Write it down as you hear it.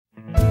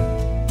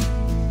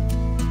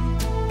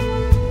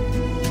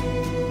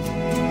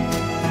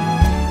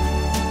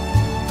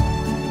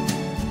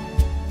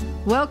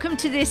Welcome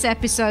to this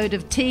episode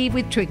of Tea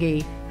with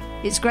Twiggy.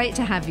 It's great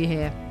to have you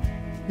here.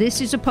 This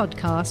is a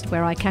podcast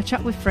where I catch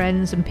up with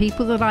friends and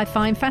people that I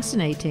find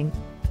fascinating.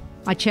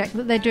 I check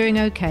that they're doing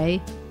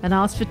okay and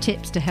ask for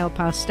tips to help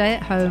us stay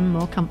at home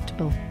more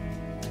comfortable.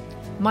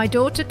 My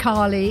daughter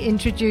Carly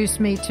introduced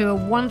me to a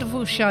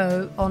wonderful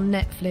show on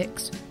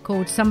Netflix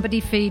called Somebody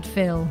Feed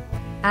Phil,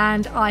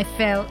 and I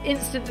fell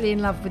instantly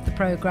in love with the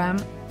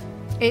programme.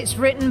 It's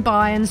written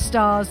by and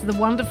stars the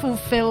wonderful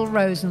Phil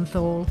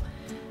Rosenthal.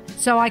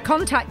 So I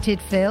contacted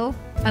Phil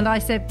and I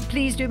said,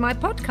 please do my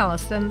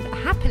podcast, and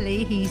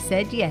happily he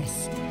said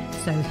yes.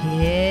 So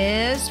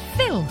here's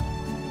Phil.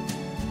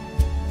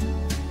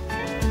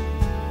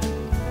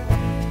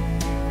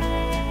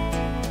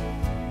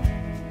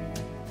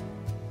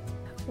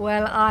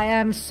 Well, I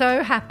am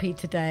so happy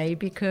today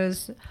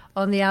because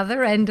on the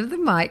other end of the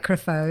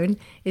microphone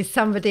is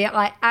somebody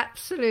I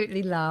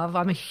absolutely love.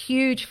 I'm a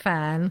huge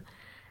fan,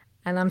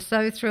 and I'm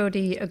so thrilled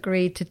he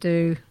agreed to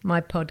do my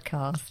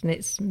podcast, and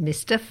it's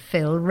Mr.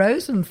 Phil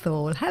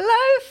Rosenthal.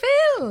 Hello,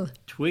 Phil.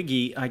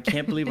 Twiggy, I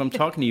can't believe I'm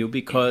talking to you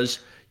because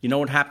you know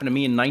what happened to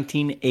me in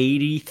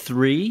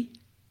 1983?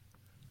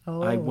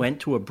 Oh. I went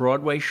to a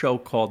Broadway show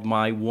called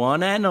My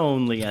One and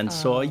Only and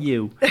saw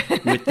you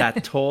with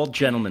that tall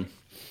gentleman.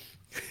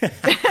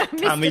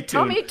 Tommy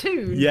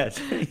Toon.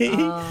 Yes.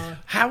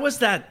 How was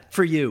that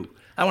for you?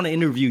 I want to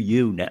interview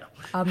you now.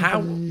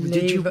 How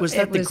did you? Was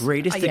that the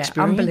greatest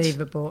experience?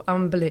 Unbelievable.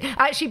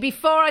 Actually,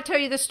 before I tell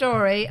you the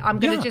story, I'm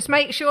going to just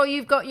make sure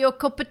you've got your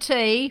cup of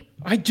tea.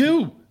 I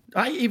do.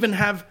 I even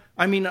have.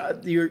 I mean,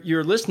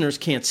 your listeners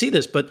can't see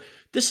this, but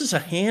this is a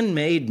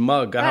handmade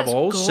mug. I have a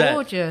whole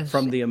set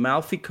from the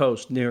Amalfi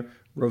Coast near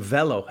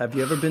Ravello. Have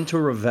you ever been to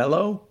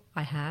Ravello?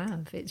 I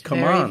have. It's Come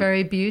very, on.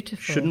 very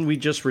beautiful. Shouldn't we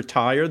just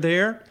retire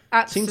there?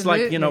 Absolutely. Seems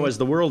like, as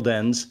the world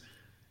ends,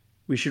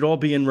 we should all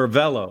be in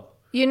Ravello.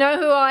 You know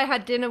who I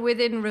had dinner with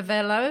in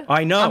Ravello?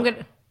 I know.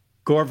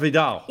 Gore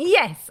Vidal.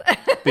 Yes.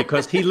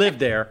 Because he lived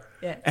there.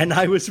 Yeah. And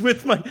I was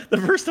with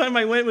the first time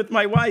I went with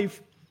my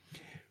wife,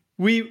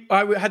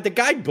 I had the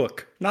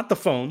guidebook, not the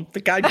phone, the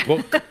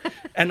guidebook.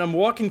 And I'm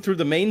walking through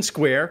the main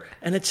square,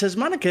 and it says,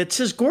 Monica, it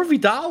says Gore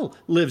Vidal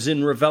lives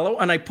in Ravello.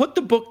 And I put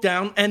the book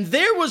down, and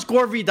there was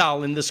Gore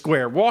Vidal in the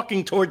square,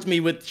 walking towards me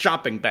with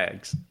shopping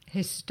bags.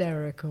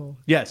 Hysterical.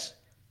 Yes.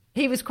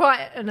 He was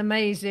quite an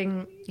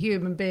amazing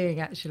human being,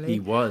 actually.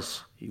 He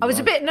was. I was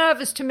a bit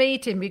nervous to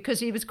meet him because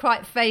he was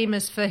quite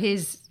famous for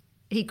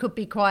he could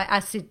be quite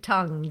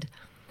acid-tongued.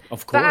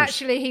 Of course. But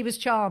actually, he was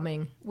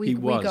charming. He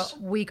was.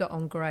 We got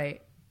on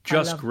great.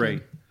 Just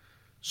great. Him.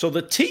 So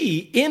the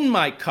tea in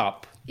my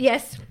cup.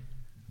 Yes.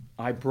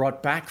 I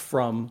brought back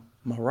from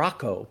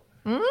Morocco.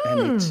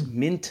 And it's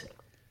mint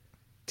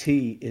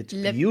tea. It's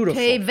beautiful.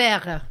 Le thé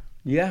vert.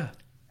 Yeah.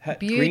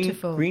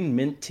 Beautiful. Green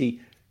mint tea.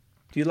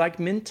 Do you like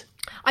mint?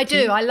 I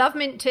do. I love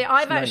mint tea.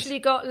 I've actually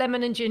got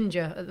lemon and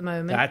ginger at the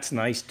moment. That's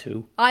nice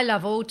too. I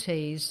love all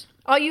teas.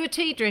 Are you a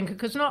tea drinker?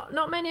 Because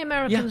not many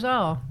Americans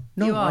are.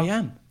 No, you are. I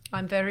am.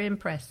 I'm very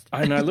impressed.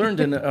 And I learned,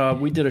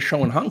 we did a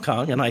show in Hong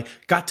Kong, and I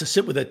got to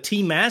sit with a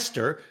tea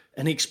master,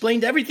 and he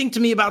explained everything to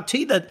me about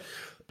tea, that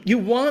you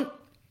want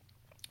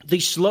the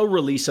slow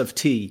release of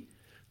tea,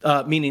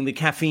 meaning the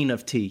caffeine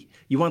of tea.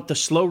 You want the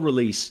slow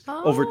release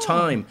over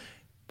time.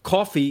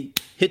 Coffee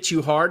hits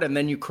you hard, and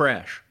then you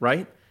crash,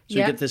 right? So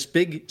you get this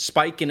big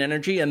spike in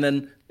energy, and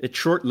then it's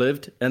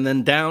short-lived, and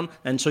then down,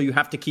 and so you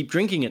have to keep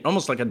drinking it,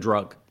 almost like a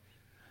drug.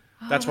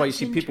 That's why you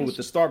see people with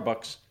the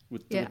Starbucks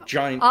with the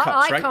giant cups,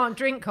 right? I can't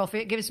drink coffee.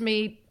 It gives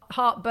me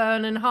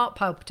heartburn and heart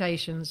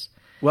palpitations.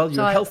 Well,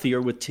 you're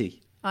healthier with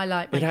tea. I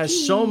like my It has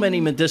tea. so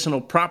many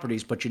medicinal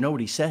properties, but you know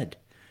what he said?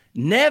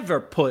 Never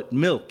put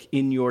milk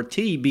in your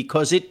tea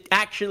because it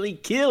actually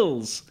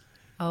kills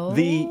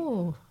the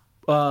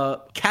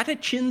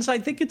catechins, I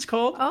think it's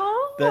called.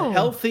 The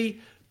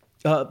healthy...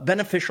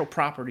 beneficial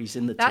properties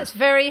in the tea. That's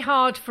very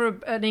hard for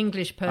an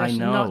English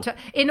person. I know. Not to.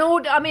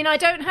 I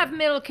don't have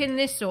milk in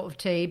this sort of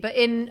tea, but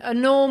in a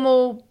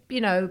normal,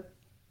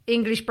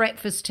 English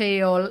breakfast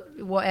tea or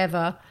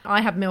whatever, I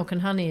have milk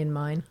and honey in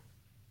mine.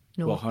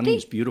 Well, honey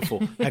is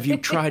beautiful. Have you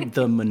tried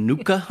the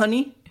Manuka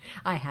honey?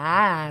 I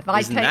have.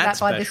 Isn't I take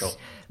that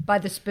by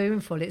the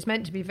spoonful. It's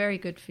meant to be very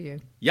good for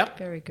you. Yep.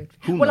 Very good.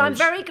 Who well, knows? I'm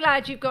very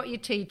glad you've got your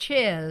tea.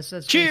 Cheers,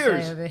 as Cheers.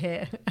 we say over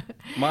here.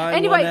 My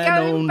anyway, one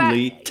and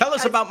only. Back, Tell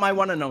us about my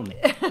one and only.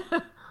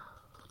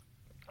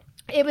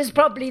 It was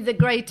probably the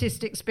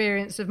greatest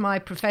experience of my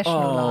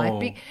professional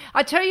life.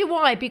 I tell you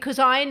why, because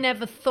I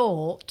never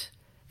thought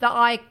that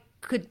I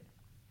could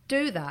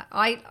do that.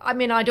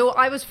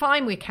 I was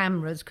fine with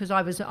cameras because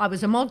I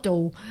was a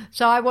model,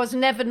 so I was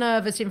never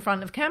nervous in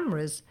front of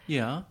cameras.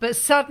 Yeah. But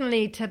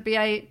suddenly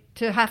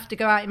to have to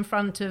go out in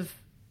front of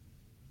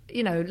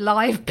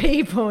live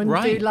people and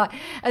do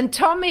and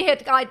Tommy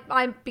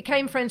I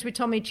became friends with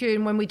Tommy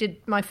Tune when we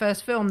did my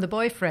first film, The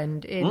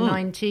Boyfriend, in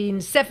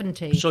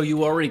 1970. So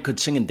you already could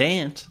sing and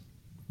dance.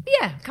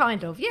 Yeah,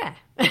 kind of, yeah.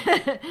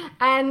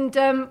 And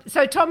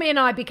so Tommy and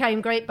I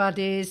became great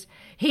buddies.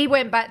 He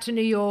went back to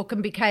New York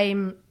and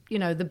became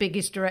the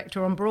biggest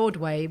director on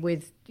Broadway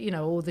with,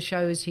 all the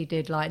shows he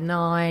did, like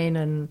Nine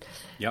and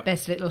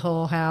Best Little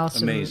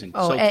Whorehouse. Amazing.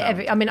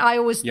 I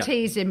always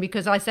tease him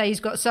because I say he's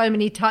got so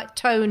many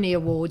Tony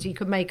Awards, he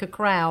could make a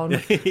crown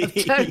of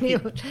Tony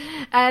Awards.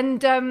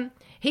 And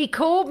he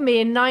called me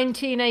in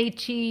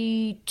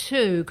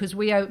 1982 because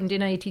we opened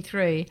in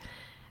 83.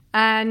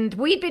 And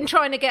we'd been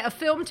trying to get a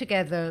film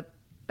together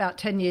about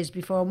 10 years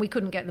before, and we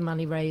couldn't get the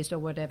money raised or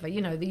whatever,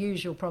 the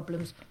usual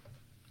problems.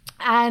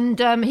 And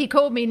he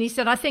called me and he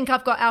said, I think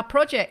I've got our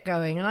project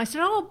going. And I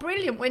said, oh,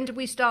 brilliant. When do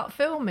we start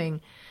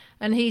filming?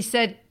 And he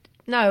said,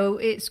 no,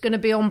 it's going to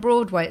be on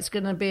Broadway. It's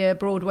going to be a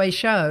Broadway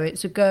show.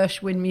 It's a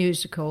Gershwin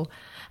musical.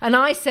 And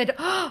I said,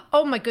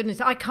 oh, my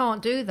goodness, I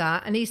can't do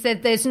that. And he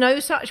said, there's no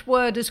such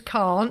word as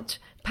can't.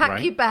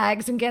 Pack your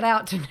bags and get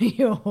out to New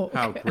York.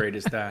 How great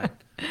is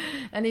that?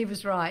 And he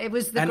was right. It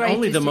was the greatest. And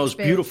only the most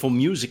beautiful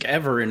music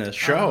ever in a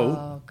show.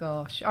 Oh,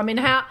 gosh. I mean,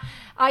 how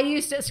I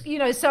used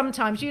to,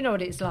 sometimes you know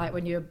what it's like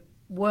when you're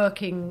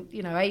working,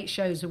 8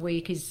 shows a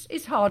week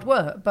is hard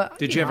work. But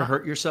did you ever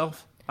hurt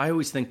yourself? I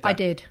always think that. I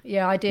did.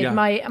 Yeah, I did. Yeah.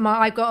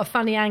 I got a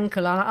funny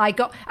ankle. And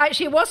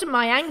actually, it wasn't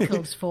my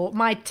ankle's fault.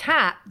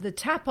 The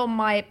tap on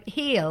my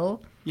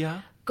heel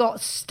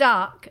got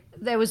stuck.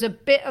 There was a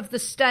bit of the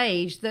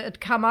stage that had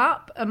come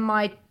up, and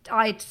I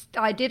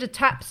did a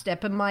tap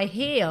step, and my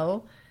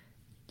heel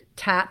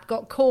tap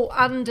got caught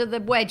under the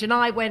wedge, and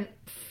I went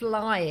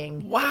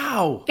flying.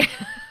 Wow!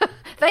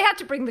 They had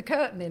to bring the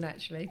curtain in,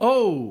 actually.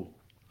 Oh,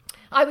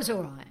 I was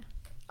all right.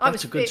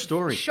 That's a good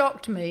story. It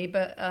shocked me,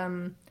 but.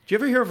 Did you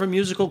ever hear of a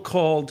musical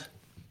called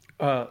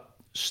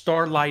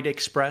Starlight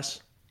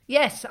Express?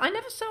 Yes, I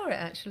never saw it,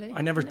 actually.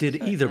 I never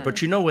did either,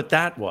 but you know what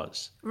that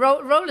was?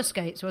 Roller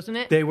skates, wasn't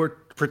it? They were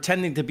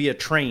pretending to be a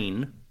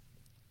train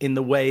in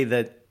the way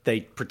that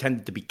they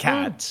pretended to be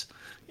cats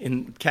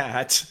in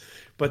Cats,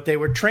 but they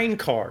were train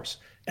cars,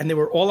 and they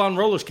were all on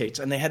roller skates,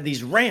 and they had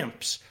these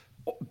ramps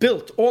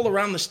built all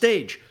around the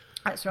stage.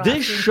 That's right.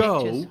 This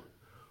show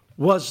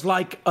was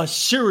like a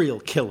serial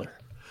killer.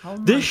 Oh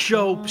this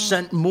show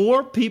sent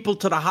more people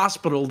to the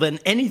hospital than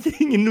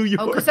anything in New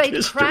York because they'd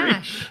history.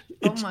 Crash.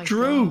 It's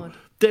true.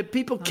 That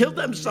people killed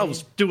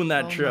themselves doing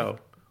that show.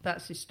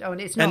 That's just, and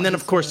it's not. And then,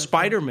 of course,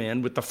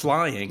 Spider-Man with the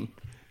flying.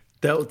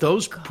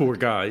 Those poor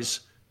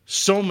guys.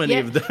 So many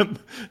of them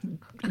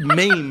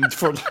maimed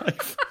for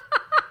life.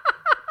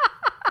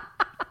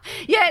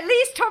 Yeah, at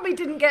least Tommy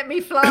didn't get me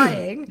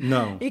flying.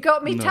 No. He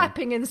got me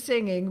tapping and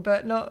singing,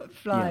 but not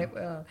flying.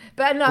 Yeah. Well,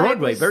 but no,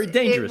 Broadway, very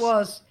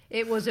dangerous.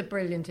 It was a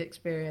brilliant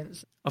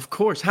experience. Of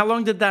course. How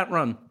long did that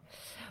run?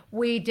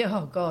 We did,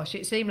 oh gosh,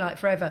 it seemed like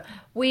forever.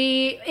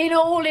 In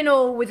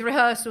all, with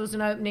rehearsals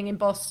and opening in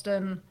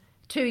Boston,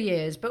 2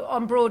 years. But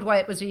on Broadway,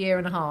 it was a year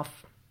and a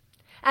half.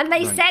 And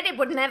they said it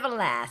would never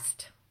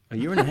last. A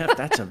year and a half,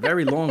 that's a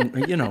very long,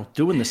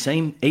 doing the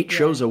same 8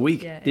 shows a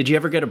week. Yeah. Did you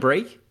ever get a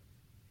break?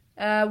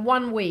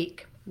 1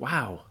 week.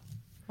 Wow.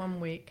 1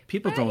 week.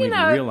 People don't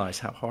even realize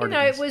how hard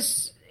it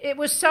is. It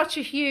was such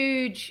a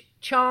huge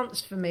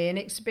chance for me, an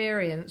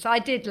experience. I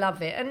did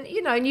love it. And,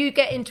 and you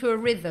get into a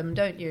rhythm,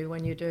 don't you,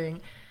 when you're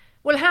doing...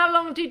 Well, how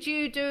long did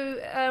you do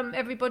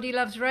Everybody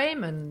Loves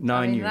Raymond?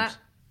 9 years.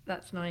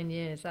 That's 9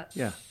 years. That's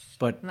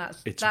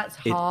that's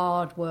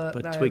hard work.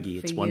 But Twiggy,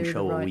 it's one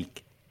show a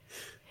week.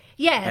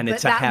 Yeah, and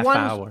it's a half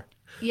hour.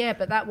 Yeah,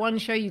 but that one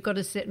show you've got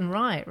to sit and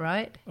write,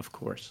 right? Of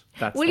course,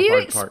 that's will the you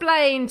hard part.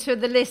 Explain to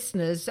the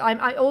listeners?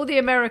 All the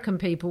American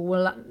people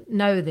will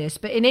know this,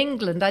 but in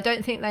England, I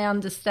don't think they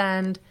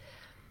understand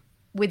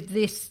with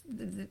this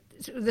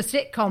the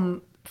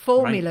sitcom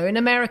formula. Right. In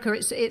America,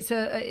 it's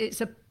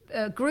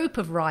a group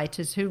of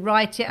writers who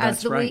write it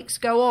as the weeks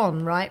go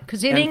on, right?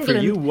 Because in England,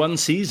 for you, one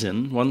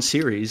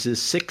series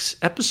is 6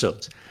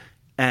 episodes,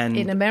 and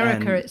in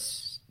America,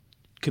 it's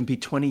can be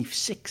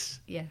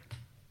 26. Yeah,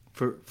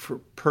 for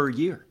per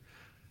year.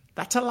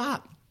 That's a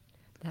lot.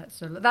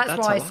 That's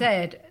why I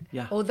said.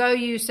 Yeah. Although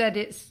you said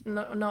it's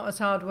not as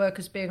hard work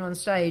as being on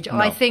stage,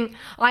 no.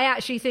 I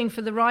actually think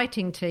for the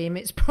writing team,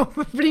 it's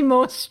probably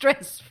more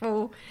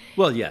stressful.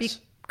 Well, yes.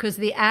 Because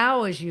the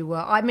hours you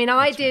were. I mean,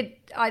 I did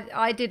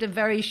a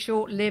very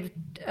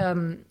short-lived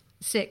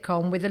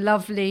sitcom with a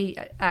lovely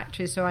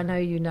actress who I know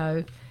you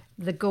know,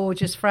 the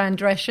gorgeous Fran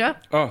Drescher.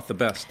 Oh, the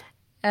best.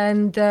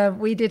 And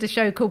we did a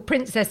show called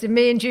Princess, and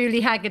me and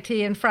Julie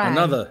Haggerty and Fran.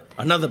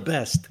 Another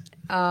best.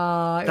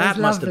 That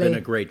must have been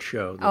a great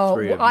show.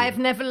 I've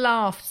never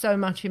laughed so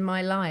much in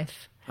my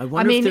life. I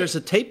wonder if there's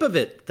a tape of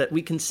it that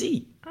we can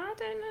see. I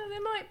don't know.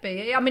 There might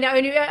be. I mean,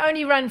 it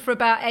only ran for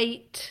about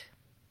 8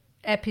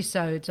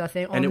 episodes, I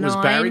think. And it was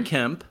Barry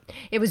Kemp.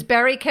 It was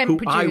Barry Kemp,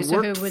 producer,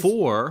 who I worked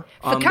for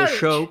on the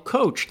show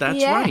Coach.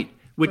 That's right.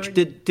 Which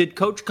did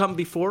Coach come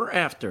before or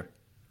after?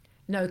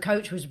 No,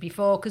 Coach was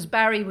before because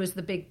Barry was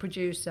the big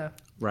producer.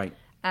 Right.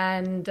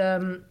 And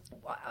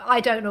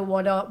I don't know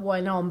what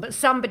went on, but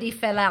somebody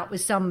fell out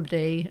with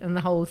somebody and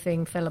the whole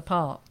thing fell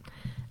apart.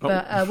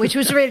 But which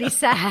was really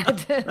sad.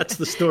 That's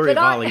the story of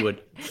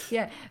Hollywood.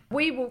 Yeah,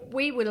 we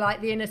were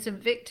like the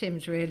innocent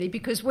victims, really,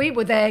 because we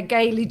were there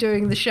gaily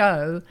doing the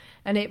show,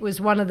 and it was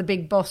one of the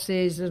big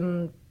bosses,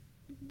 and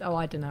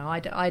I don't know.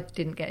 I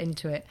didn't get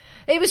into it.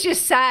 It was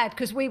just sad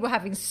because we were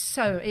having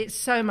it's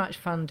so much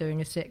fun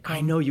doing a sitcom.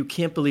 I know, you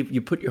can't believe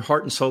you put your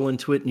heart and soul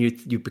into it and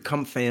you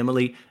become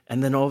family,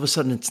 and then all of a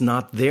sudden it's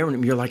not there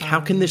and you're like, how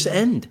can this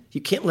end?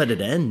 You can't let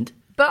it end.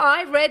 But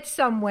I read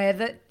somewhere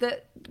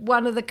that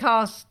one of the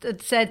cast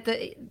had said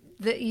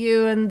that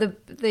you and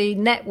the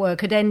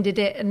network had ended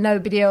it and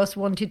nobody else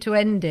wanted to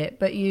end it,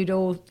 but you'd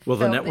all Well,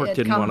 the network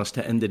didn't want us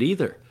to end it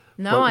either.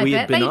 No, but I we bet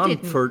had been they on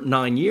didn't. for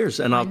 9 years,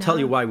 and I'll tell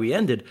you why we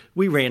ended.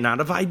 We ran out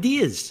of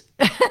ideas.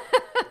 But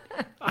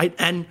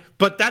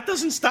that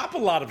doesn't stop a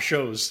lot of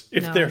shows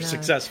if they're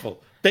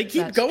successful. They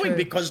keep That's going true.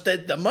 because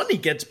the money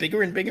gets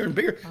bigger and bigger and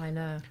bigger. I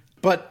know.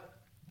 But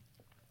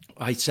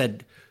I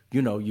said,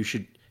 you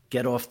should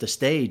get off the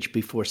stage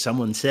before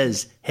someone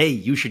says, hey,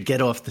 you should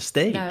get off the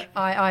stage. No,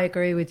 I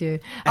agree with you.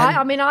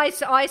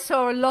 I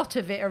saw a lot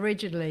of it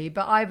originally,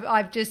 but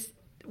I've just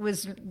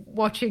was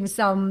watching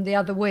some the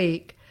other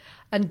week,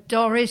 and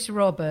Doris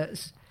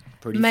Roberts,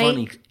 Pretty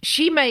funny.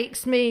 She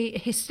makes me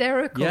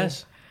hysterical.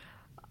 Yes.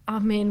 I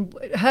mean,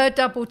 her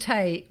double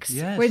takes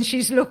when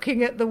she's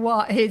looking at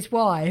his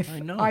wife. I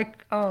know.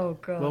 Oh,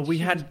 God. Well, we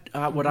had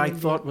what I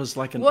thought was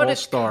like an What a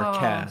all-star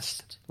cast.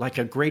 cast, like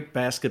a great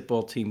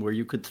basketball team where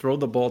you could throw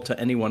the ball to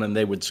anyone and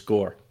they would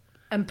score.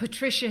 And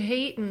Patricia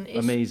Heaton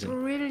is Amazing.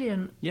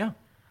 brilliant. Yeah.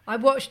 I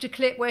watched a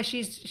clip where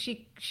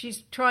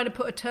she's trying to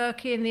put a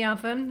turkey in the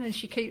oven and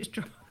she keeps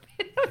dropping.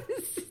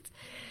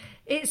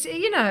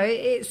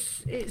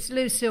 It's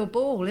Lucille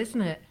Ball,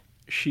 isn't it?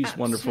 She's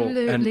wonderful.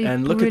 Absolutely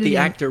And look at the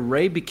brilliant. actor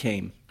Ray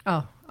became.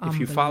 Oh, If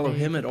you follow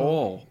him at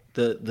all,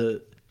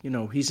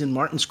 he's in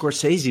Martin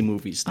Scorsese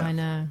movies now. I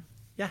know.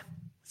 Yeah.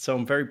 So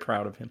I'm very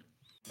proud of him.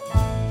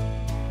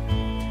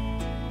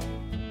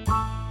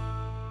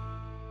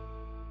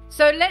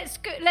 So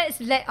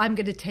I'm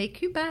going to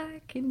take you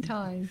back in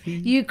time.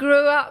 You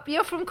grew up,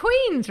 you're from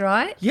Queens,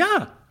 right?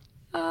 Yeah.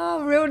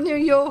 Oh, real New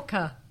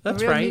Yorker.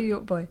 That's a real right. New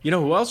York boy. You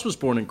know who else was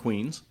born in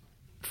Queens?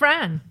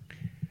 Fran.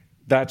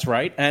 That's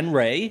right. And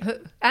Ray.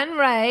 And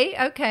Ray,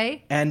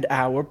 okay. And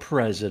our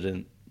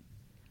president.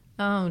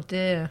 Oh,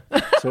 dear.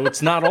 So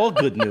it's not all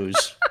good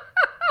news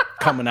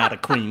coming out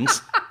of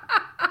Queens.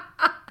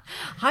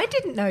 I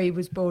didn't know he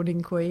was born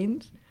in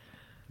Queens.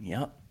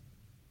 Yeah.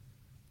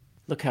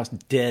 Look how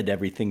dead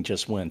everything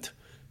just went.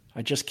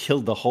 I just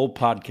killed the whole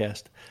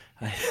podcast.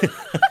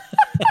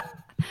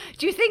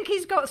 Do you think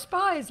he's got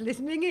spies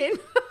listening in?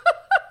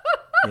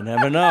 You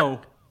never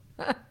know.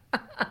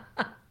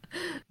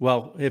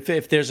 Well,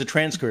 if there's a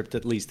transcript,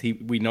 at least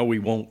we know we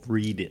won't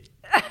read it.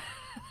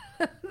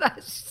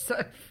 That's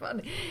so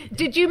funny.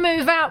 Did you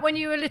move out when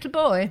you were a little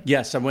boy?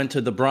 Yes, I went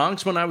to the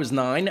Bronx when I was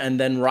 9, and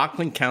then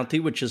Rockland County,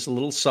 which is a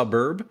little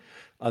suburb,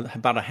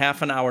 about a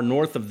half an hour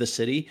north of the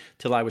city,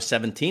 till I was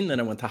 17.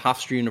 Then I went to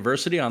Hofstra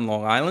University on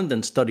Long Island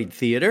and studied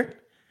theater.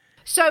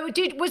 So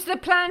was the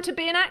plan to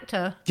be an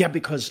actor? Yeah,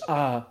 because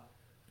I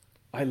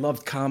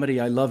loved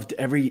comedy.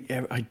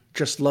 I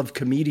just loved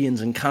comedians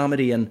and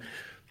comedy and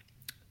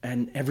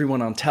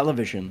everyone on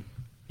television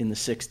in the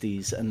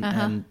 60s.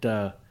 And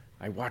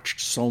I watched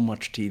so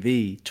much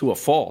TV to a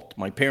fault.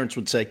 My parents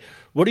would say,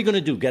 what are you going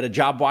to do, get a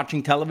job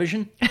watching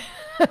television?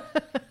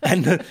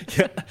 And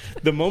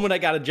the moment I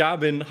got a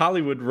job in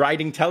Hollywood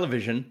writing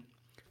television,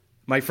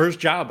 my first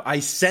job, I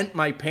sent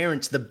my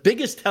parents the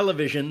biggest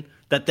television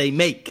that they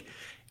make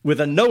with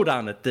a note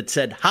on it that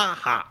said, ha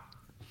ha.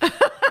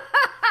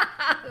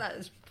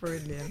 That's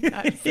brilliant.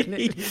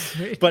 Absolutely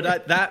brilliant.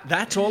 But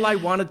that's all I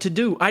wanted to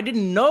do. I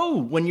didn't know.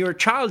 When you're a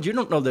child, you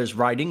don't know there's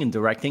writing and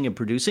directing and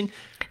producing.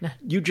 No.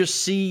 You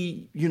just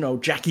see,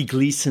 Jackie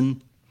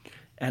Gleason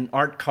and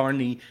Art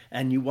Carney,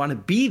 and you want to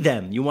be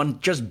them. You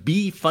want to just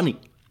be funny.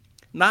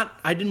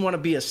 I didn't want to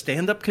be a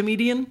stand-up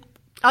comedian.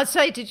 I'd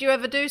say, did you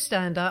ever do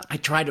stand-up? I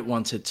tried it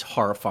once. It's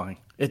horrifying.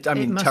 It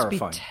must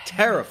Terrifying. be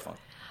Terrifying.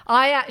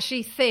 I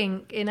actually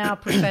think in our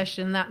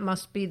profession that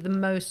must be the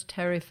most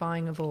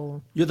terrifying of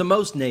all. You're the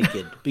most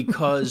naked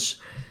because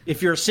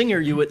if you're a singer,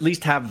 you at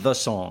least have the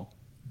song.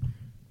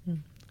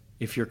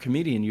 If you're a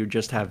comedian, you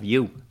just have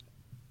you,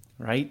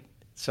 right?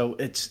 So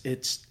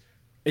it's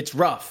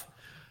rough.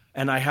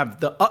 And I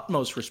have the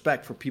utmost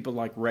respect for people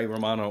like Ray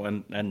Romano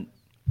and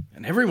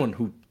everyone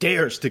who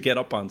dares to get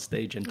up on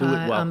stage and do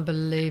it well.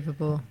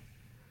 Unbelievable.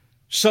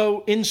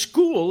 So in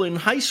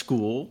high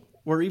school,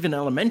 or even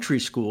elementary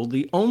school,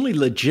 the only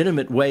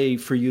legitimate way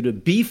for you to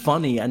be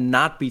funny and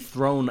not be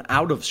thrown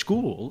out of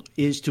school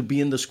is to be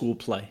in the school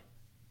play.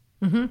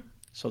 Mm-hmm.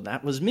 So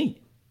that was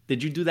me.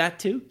 Did you do that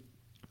too?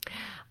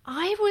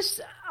 I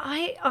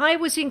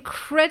was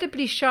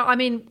incredibly shy. I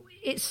mean,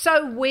 it's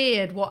so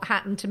weird what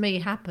happened to me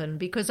happened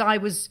because I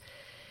was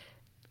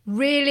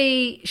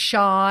really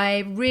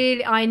shy.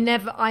 Really, I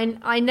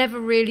never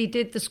really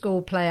did the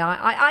school play.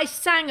 I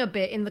sang a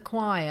bit in the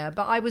choir,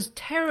 but I was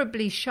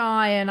terribly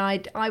shy and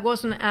I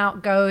wasn't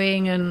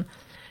outgoing. And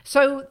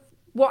so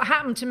what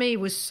happened to me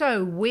was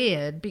so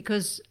weird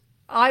because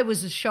I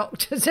was as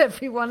shocked as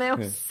everyone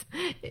else,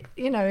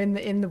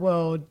 in the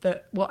world,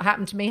 that what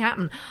happened to me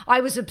happened.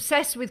 I was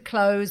obsessed with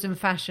clothes and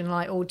fashion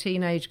like all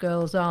teenage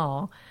girls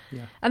are.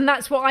 Yeah. And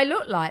that's what I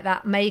looked like.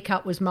 That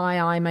makeup was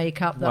my eye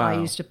makeup that I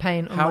used to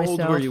paint on myself.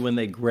 How old were you when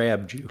they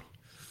grabbed you?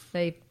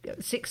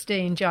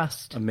 16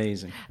 just.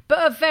 Amazing.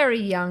 But a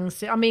very young.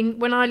 I mean,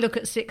 when I look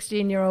at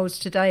 16-year-olds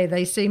today,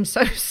 they seem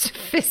so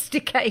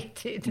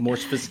sophisticated. More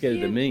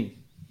sophisticated than me.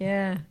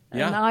 Yeah.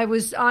 And I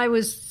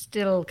was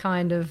still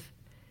kind of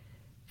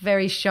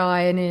very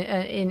shy and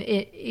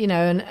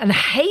and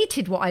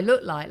hated what I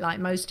looked like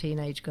most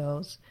teenage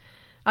girls.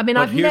 I mean,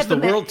 here's the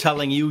world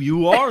telling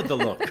you are the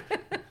look.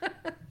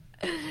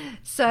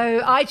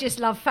 So I just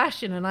love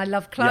fashion and I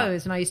love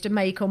clothes, and I used to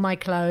make all my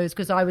clothes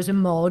because I was a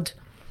mod.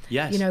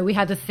 Yes. We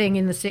had a thing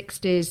in the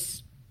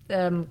 60s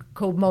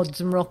called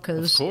Mods and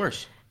Rockers. Of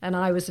course. And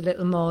I was a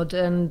little mod,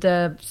 and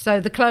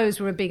so the clothes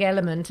were a big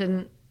element,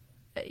 and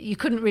you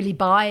couldn't really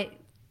buy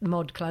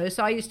mod clothes,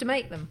 so I used to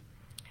make them.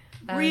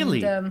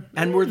 Really?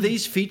 And were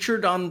these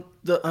featured on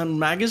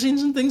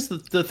magazines and things?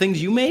 The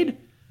things you made?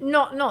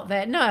 Not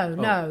there.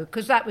 No,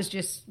 because that was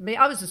just me.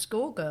 I was a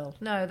schoolgirl.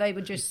 No, they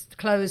were just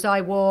clothes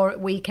I wore at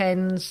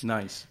weekends.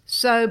 Nice.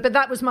 So, but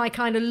that was my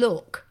kind of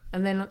look,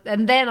 and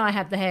then I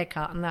had the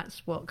haircut, and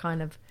that's what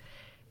kind of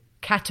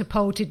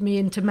catapulted me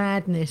into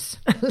madness.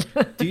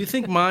 Do you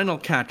think mine will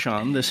catch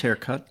on, this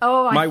haircut?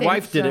 Oh, I My think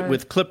wife did it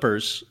with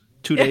clippers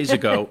 2 days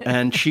ago,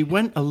 and she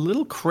went a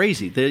little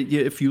crazy.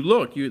 If you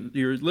look,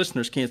 your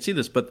listeners can't see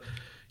this, but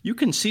you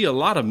can see a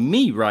lot of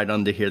me right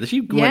under here.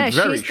 She went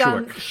very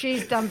short.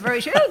 She's done very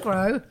short. It'll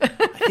grow. I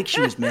think she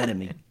was mad at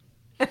me.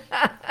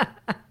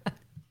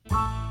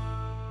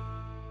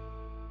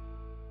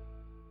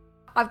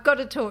 I've got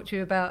to talk to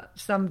you about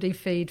Somebody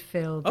Feed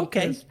Phil.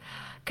 Okay.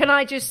 Can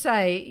I just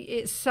say,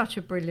 it's such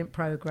a brilliant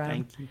program.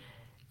 Thank you.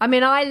 I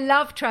mean, I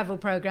love travel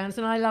programs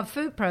and I love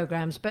food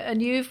programs,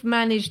 and you've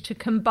managed to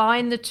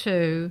combine the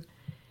two.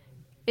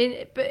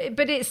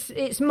 But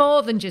it's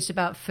more than just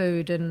about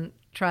food and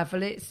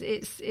travel.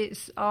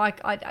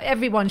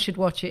 Everyone should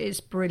watch it. It's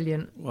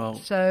brilliant. Well,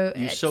 so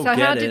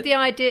how did the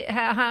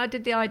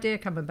idea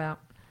come about?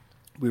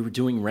 We were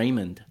doing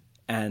Raymond,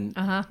 and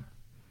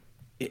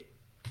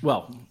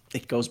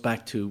it goes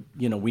back to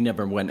we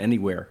never went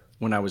anywhere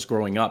when I was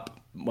growing up.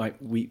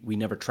 We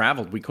never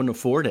traveled. We couldn't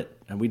afford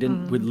it, and we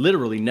didn't. We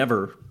literally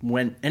never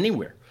went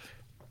anywhere,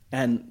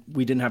 and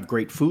we didn't have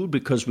great food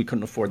because we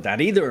couldn't afford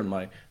that either. And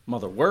my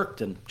mother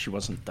worked, and she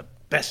wasn't the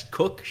best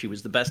cook. She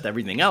was the best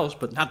everything else,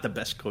 but not the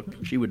best cook.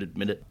 She would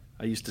admit it.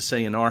 I used to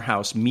say in our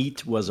house,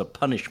 meat was a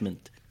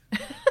punishment.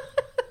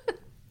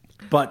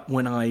 But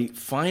when I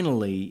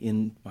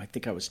finally, I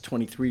think I was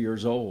 23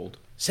 years old,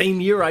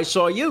 same year I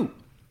saw you,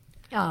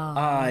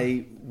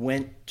 I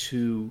went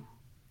to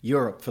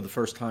Europe for the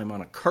first time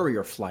on a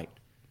courier flight,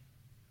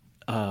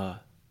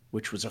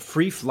 which was a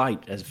free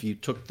flight as if you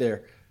took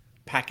their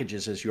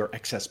packages as your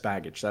excess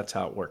baggage. That's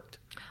how it worked.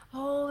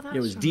 Oh, that's It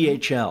was right.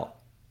 DHL,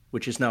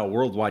 which is now a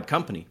worldwide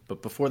company.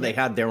 But before they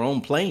had their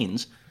own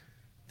planes,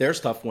 their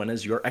stuff went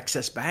as your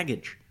excess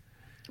baggage.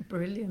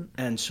 Brilliant.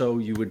 And so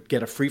you would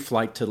get a free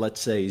flight to,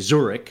 let's say,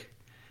 Zurich,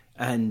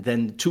 and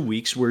then 2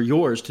 weeks were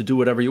yours to do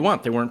whatever you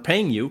want. They weren't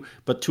paying you,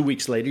 but 2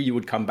 weeks later you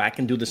would come back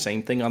and do the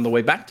same thing on the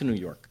way back to New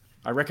York.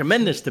 I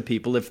recommend this to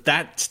people. If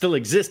that still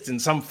exists in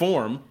some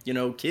form,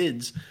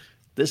 kids,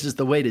 this is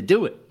the way to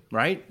do it,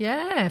 right?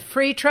 Yeah,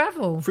 free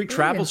travel. Free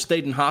travel,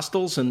 stayed in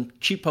hostels and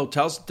cheap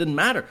hotels. Didn't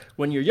matter.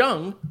 When you're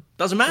young,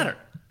 doesn't matter.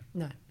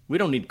 No. We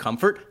don't need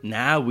comfort.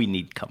 Now we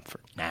need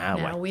comfort.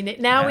 Now we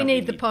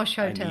need the posh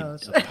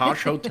hotels. A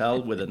posh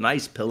hotel with a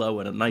nice pillow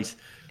and a nice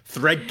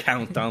thread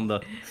count on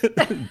the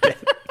bed.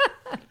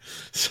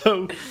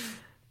 So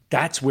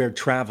that's where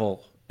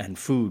travel and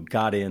food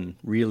got in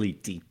really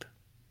deep.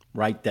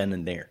 Right then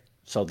and there.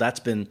 So that's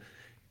been,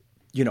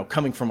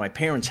 coming from my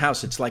parents'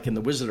 house, it's like in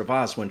The Wizard of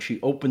Oz when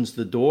she opens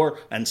the door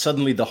and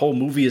suddenly the whole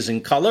movie is in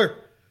color.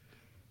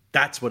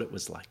 That's what it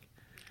was like.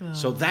 Oh.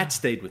 So that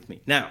stayed with me.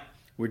 Now,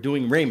 we're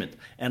doing Raymond.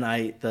 And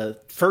the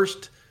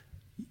first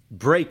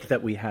break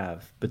that we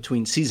have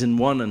between season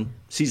 1 and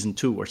season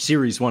 2, or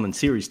series 1 and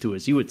series 2,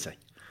 as you would say,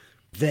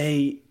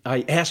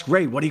 I asked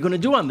Ray, what are you going to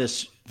do on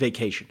this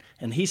vacation?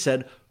 And he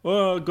said,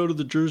 I'll go to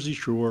the Jersey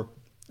Shore.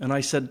 And I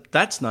said,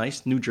 that's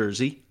nice, New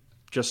Jersey.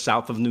 Just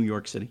south of New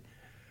York City,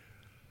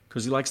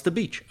 because he likes the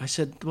beach. I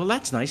said, well,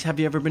 that's nice. Have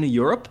you ever been to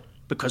Europe?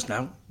 Because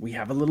now we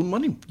have a little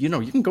money. You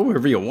can go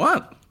wherever you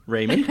want,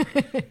 Raymond.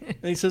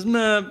 And he says,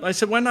 nah. I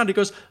said, why not? He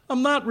goes,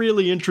 I'm not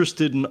really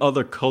interested in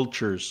other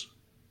cultures.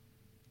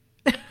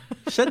 He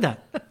said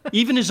that.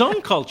 Even his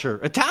own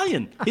culture,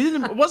 Italian. He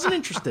wasn't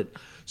interested.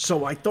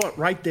 So I thought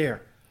right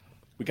there,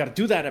 we got to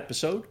do that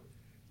episode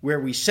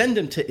where we send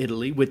him to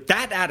Italy with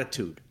that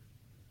attitude.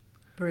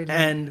 Brilliant.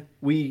 And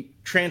we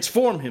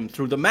transform him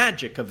through the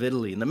magic of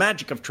Italy and the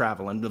magic of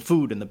travel and the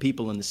food and the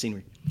people and the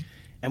scenery.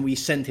 And we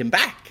send him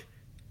back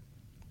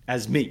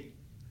as me,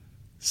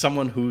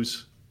 someone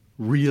who's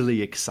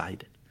really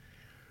excited.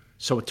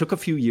 So it took a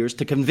few years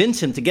to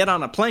convince him to get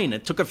on a plane.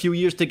 It took a few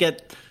years to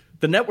get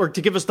the network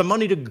to give us the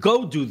money to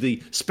go do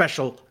the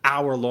special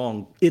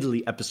hour-long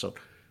Italy episode.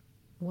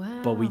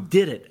 Wow. But we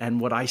did it.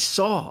 And what I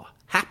saw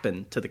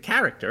happen to the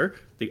character,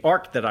 the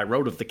arc that I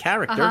wrote of the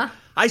character,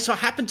 I saw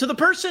happen to the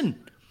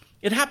person.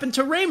 It happened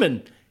to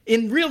Raymond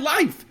in real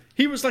life.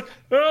 He was like,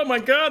 oh, my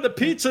God, the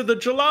pizza, the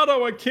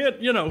gelato, I can't,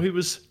 he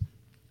was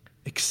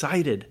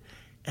excited.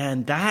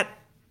 And that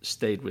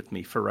stayed with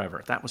me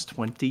forever. That was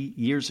 20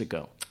 years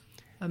ago.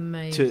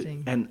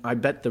 Amazing. And I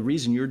bet the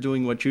reason you're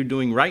doing what you're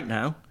doing right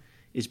now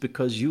is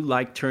because you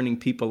like turning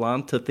people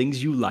on to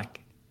things you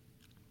like.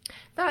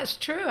 That's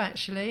true,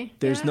 actually.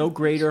 There's no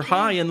greater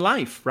high in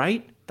life,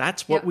 right?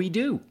 That's what we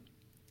do.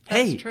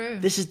 Hey, true.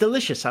 This is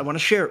delicious. I want to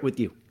share it with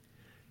you.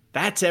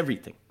 That's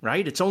everything,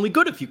 right? It's only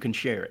good if you can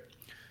share it.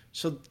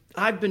 So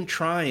I've been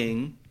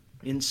trying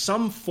in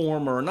some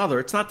form or another.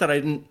 It's not that I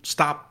didn't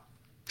stop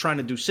trying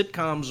to do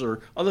sitcoms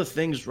or other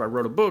things. I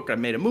wrote a book, I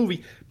made a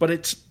movie, but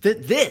it's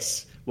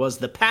this was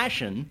the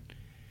passion.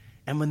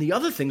 And when the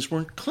other things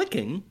weren't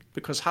clicking,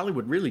 because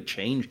Hollywood really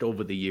changed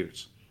over the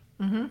years,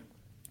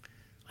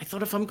 I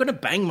thought, if I'm going to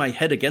bang my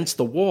head against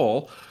the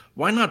wall,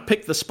 why not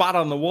pick the spot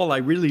on the wall I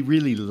really,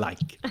 really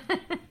like,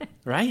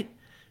 right?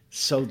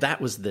 So that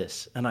was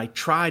this. And I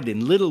tried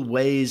in little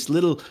ways,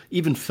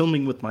 even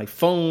filming with my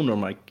phone or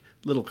my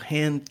little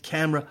hand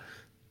camera,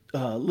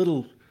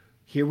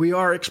 here we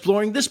are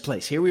exploring this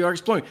place, here we are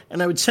exploring.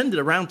 And I would send it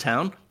around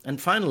town. And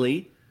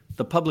finally,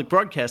 the public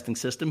broadcasting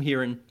system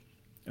here in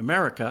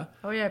America.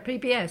 Oh, yeah,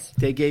 PBS.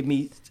 They gave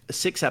me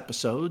 6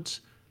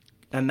 episodes,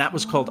 and that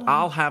was called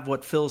I'll Have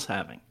What Phil's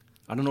Having.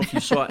 I don't know if you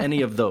saw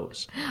any of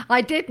those.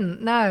 I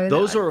didn't, no.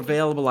 Those are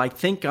available, I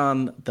think,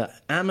 on the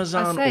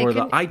Amazon or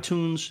the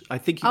iTunes. I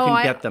think you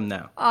can get them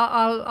now.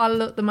 I'll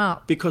look them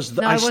up. Because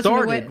I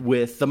started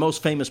with the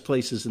most famous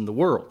places in the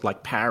world,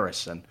 like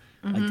Paris, and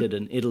I did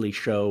an Italy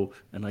show,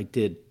 and I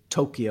did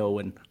Tokyo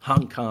and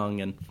Hong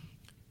Kong, and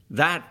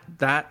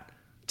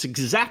it's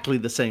exactly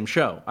the same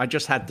show. I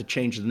just had to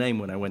change the name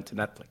when I went to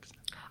Netflix.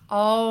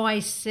 Oh, I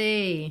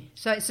see.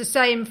 So it's the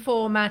same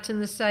format and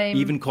the same...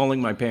 Even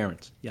calling my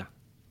parents, yeah.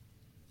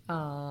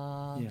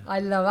 Oh,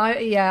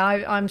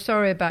 yeah. I'm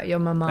sorry about your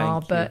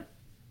mama, but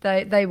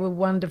they were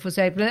wonderful.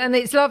 And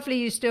it's lovely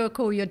you still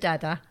call your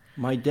dada.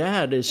 My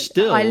dad is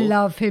still... I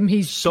love him.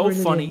 He's so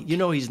brilliant. funny.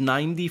 He's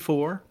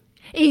 94.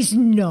 He's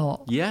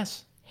not.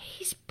 Yes.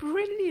 He's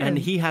brilliant. And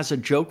he has a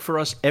joke for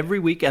us every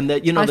week. And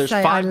that there's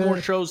 5 more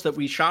shows that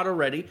we shot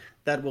already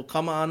that will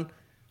come on,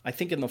 I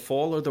think, in the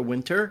fall or the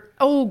winter.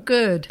 Oh,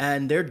 good.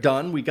 And they're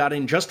done. We got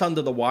in just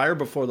under the wire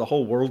before the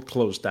whole world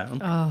closed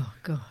down. Oh,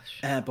 gosh.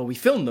 But we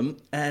filmed them,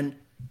 and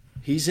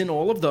he's in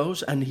all of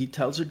those, and he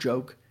tells a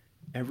joke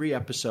every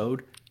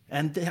episode.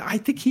 And I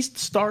think he's the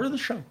star of the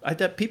show.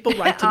 People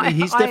write to me.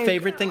 He's their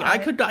favorite thing. I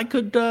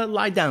could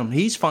lie down.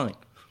 He's fine.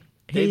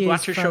 They'd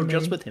watch a show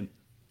just with him.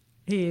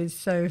 He is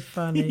so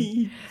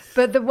funny.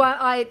 But the one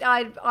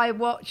I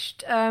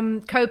watched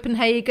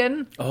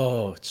Copenhagen.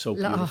 Oh, it's so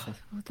beautiful.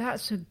 Oh,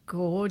 that's a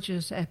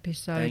gorgeous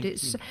episode.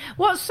 Thank you.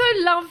 What's so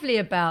lovely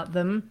about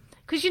them,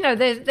 because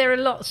there are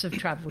lots of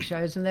travel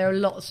shows and there are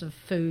lots of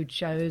food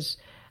shows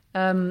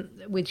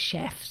with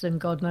chefs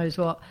and God knows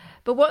what.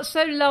 But what's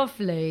so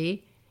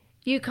lovely,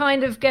 you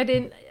kind of get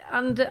in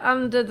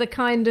under the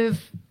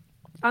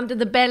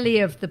belly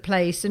of the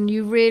place, and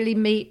you really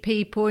meet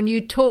people and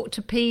you talk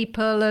to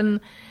people,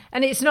 and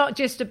it's not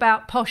just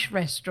about posh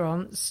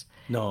restaurants.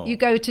 No. You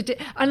go to...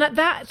 and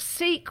that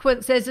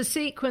sequence, there's a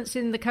sequence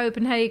in the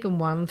Copenhagen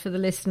one for the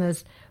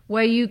listeners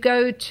where you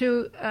go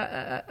to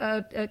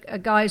a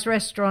guy's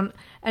restaurant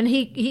and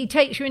he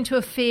takes you into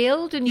a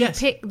field and you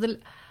pick the...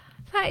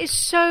 That is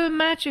so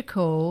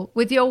magical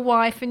with your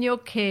wife and your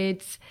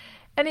kids.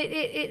 And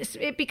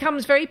it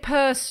becomes very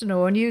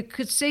personal, and you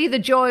could see the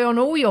joy on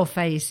all your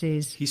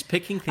faces. He's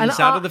picking things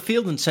out of the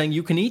field and saying,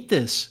 you can eat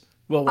this.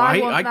 Well,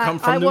 I come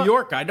from New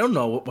York. I don't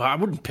know. I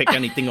wouldn't pick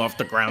anything off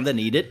the ground and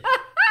eat it.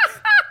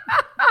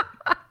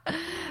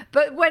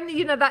 But when,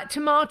 that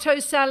tomato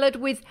salad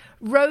with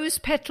rose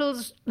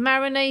petals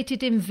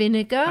marinated in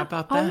vinegar. How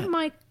about that? Oh,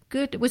 my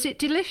goodness. Was it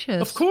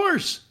delicious? Of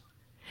course.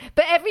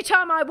 But every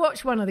time I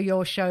watch one of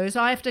your shows,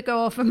 I have to go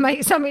off and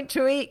make something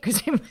to eat because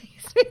it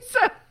makes me so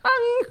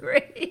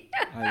hungry.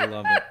 I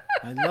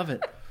love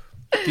it.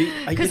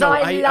 Because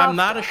I'm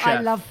not a chef.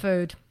 I love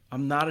food.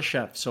 I'm not a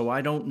chef, so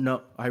I don't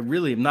know. I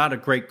really am not a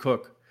great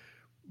cook.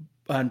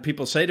 And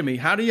people say to me,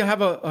 how do you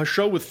have a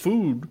show with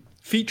food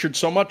featured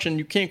so much and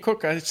you can't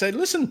cook? I say,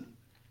 listen,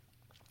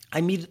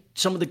 I meet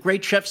some of the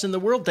great chefs in the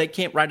world. They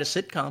can't write a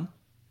sitcom.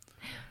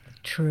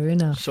 True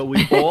enough. So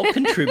we all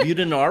contribute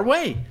in our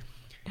way.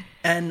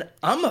 And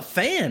I'm a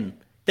fan.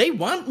 They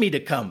want me to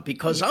come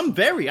because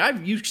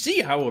you see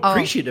how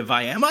appreciative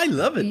I am. I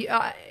love it.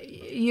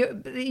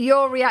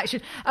 Your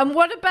reaction. And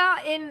what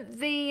about in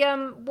the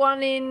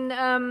one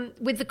in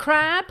with the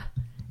crab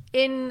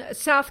in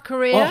South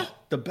Korea? Oh,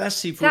 the best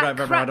seafood I've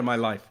ever had in my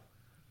life.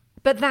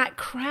 But that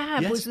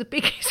crab was the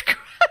biggest crab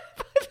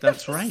I've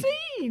ever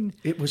seen.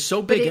 It was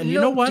so big. And you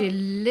know what?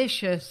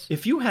 Delicious.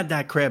 If you had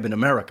that crab in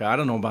America, I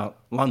don't know about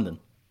London,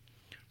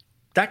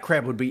 that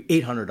crab would be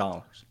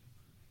 $800.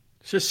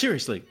 So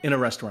seriously, in a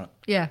restaurant.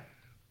 Yeah.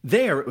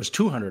 There, it was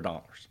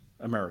 $200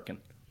 American.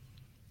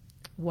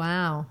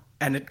 Wow.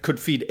 And it could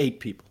feed 8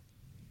 people.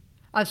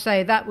 I'd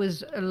say that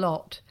was a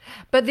lot.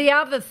 But the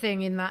other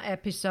thing in that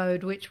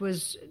episode, which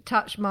was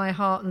touched my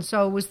heart and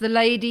soul, was the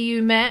lady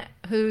you met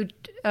who'd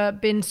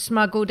been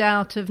smuggled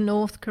out of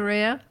North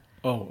Korea.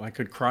 Oh, I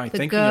could cry The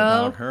thinking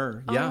girl. about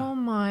her. Yeah. Oh,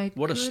 my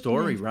What a goodness.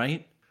 story,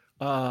 right?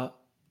 I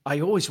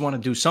always want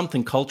to do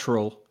something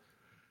cultural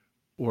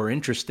or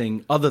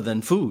interesting other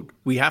than food.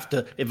 We have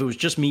to, if it was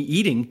just me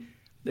eating,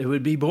 it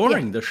would be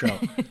boring, the show.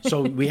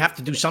 So we have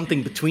to do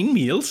something between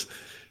meals.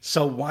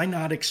 So why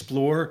not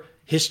explore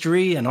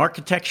history and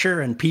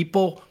architecture and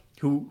people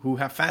who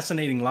have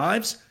fascinating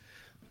lives?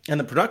 And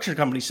the production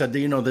company said,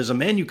 you know, there's a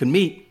man you can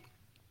meet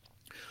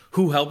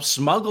who helps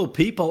smuggle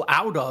people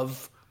out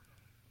of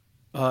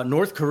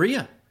North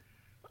Korea.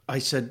 I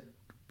said,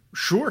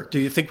 sure. Do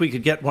you think we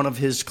could get one of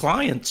his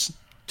clients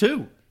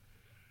too?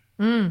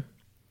 And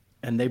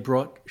he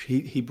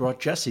brought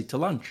Jessie to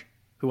lunch,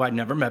 who I'd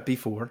never met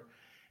before.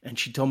 And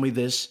she told me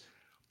this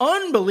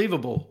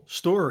unbelievable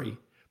story.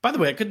 By the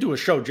way, I could do a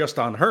show just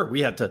on her.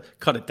 We had to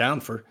cut it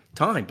down for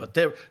time. But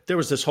there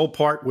was this whole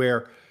part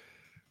where,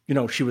 you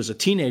know, she was a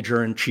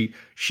teenager and she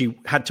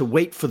had to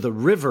wait for the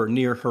river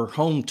near her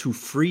home to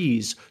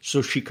freeze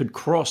so she could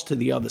cross to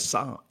the other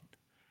side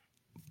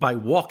by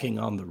walking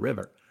on the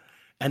river.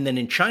 And then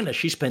in China,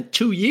 she spent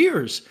 2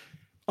 years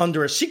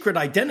under a secret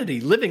identity,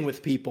 living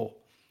with people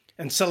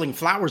and selling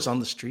flowers on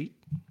the street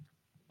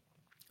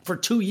for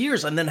 2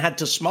 years, and then had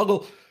to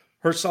smuggle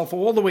herself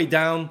all the way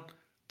down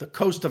the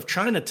coast of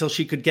China till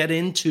she could get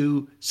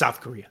into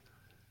South Korea.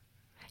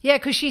 Yeah,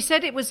 because she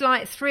said it was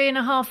like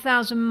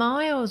 3,500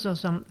 miles or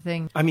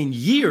something. I mean,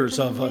 years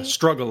of a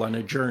struggle and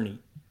a journey.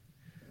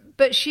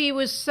 But she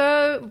was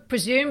so,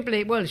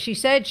 presumably, well, she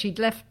said she'd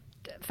left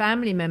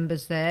family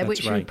members there, That's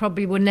which she right.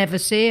 probably will never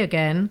see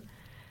again.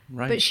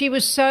 Right. But she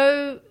was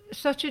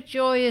such a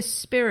joyous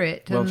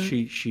spirit. Well, and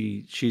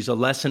she's a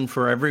lesson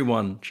for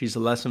everyone. She's a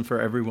lesson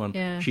for everyone.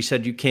 Yeah. She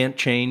said you can't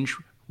change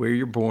where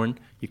you're born.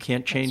 You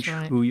can't change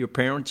right. who your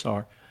parents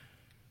are,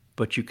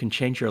 but you can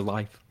change your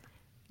life.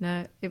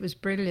 No, it was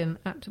brilliant.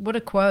 What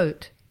a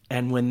quote.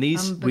 And when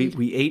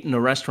we ate in a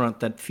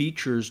restaurant that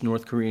features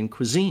North Korean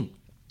cuisine,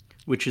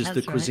 which is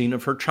the cuisine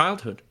of her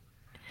childhood.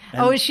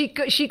 And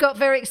she got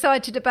very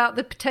excited about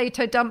the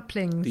potato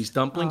dumplings. These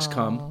dumplings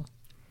come,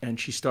 and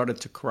she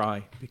started to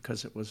cry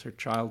because it was her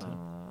childhood.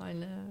 Oh, I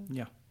know.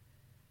 Yeah.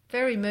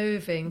 Very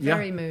moving,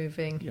 very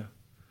moving. Yeah.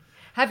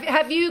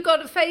 Have you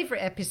got a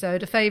favourite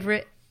episode, a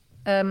favourite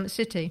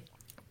city?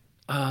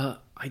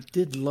 I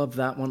did love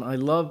that one. I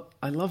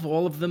love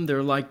all of them.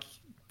 They're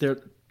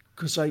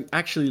because I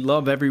actually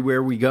love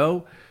everywhere we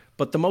go,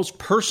 but the most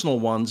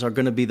personal ones are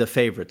going to be the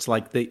favorites,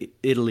 like the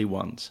Italy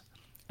ones,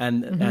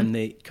 and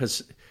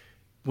because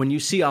when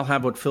you see I'll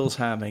Have What Phil's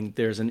Having,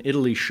 there's an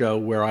Italy show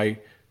where I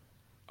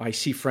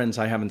see friends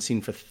I haven't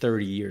seen for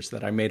 30 years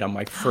that I made on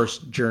my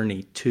first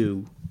journey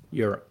to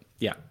Europe.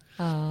 Yeah.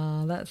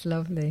 Oh, that's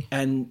lovely.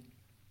 And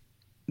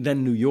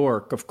then New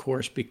York, of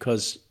course,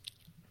 because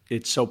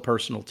it's so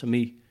personal to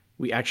me.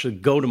 We actually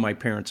go to my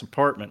parents'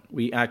 apartment.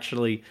 We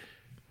actually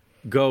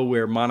go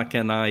where Monica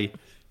and I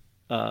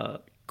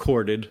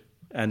courted,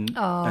 and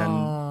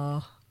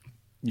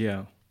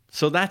yeah.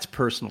 So that's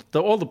personal.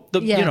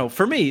 You know,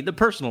 for me, the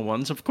personal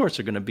ones, of course,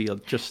 are going to be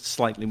just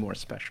slightly more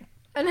special.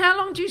 And how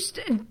long do you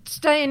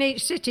stay in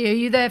each city? Are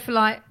you there for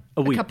like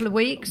a couple of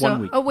weeks?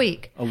 1 week. A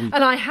week. A week.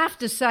 And I have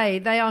to say,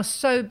 they are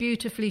so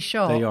beautifully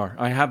shot. They are.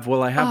 I have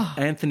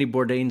Anthony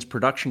Bourdain's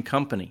production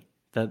company,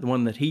 the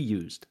one that he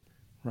used,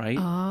 right?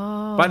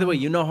 Oh. By the way,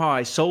 you know how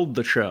I sold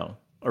the show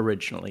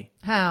originally?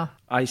 How?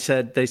 They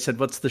said,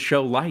 what's the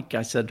show like?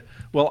 I said,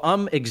 well,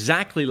 I'm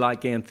exactly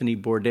like Anthony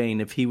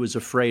Bourdain if he was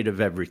afraid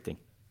of everything.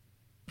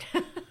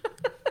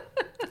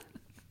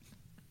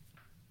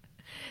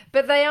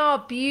 But they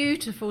are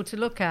beautiful to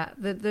look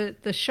at.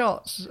 The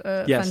shots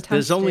are fantastic.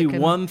 There's only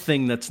one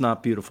thing that's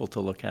not beautiful to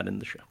look at in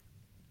the show.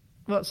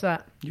 What's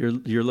that?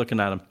 You're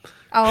looking at him.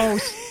 Oh,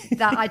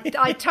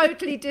 I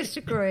totally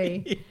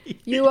disagree.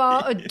 You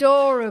are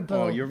adorable.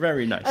 Oh, you're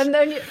very nice. And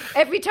then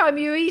every time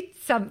you eat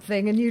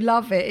something and you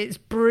love it, it's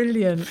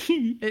brilliant.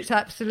 It's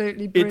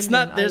absolutely brilliant. It's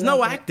not. There's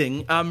no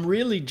acting. I'm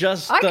really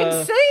just. I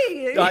can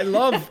see. I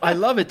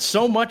love it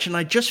so much, and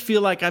I just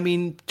feel like, I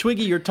mean,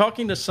 Twiggy, you're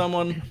talking to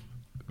someone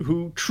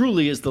who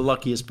truly is the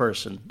luckiest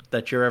person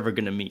that you're ever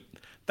going to meet.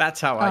 That's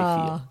how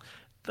I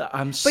feel.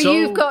 I'm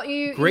so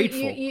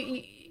grateful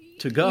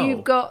to go.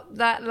 You've got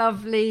that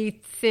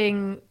lovely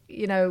thing,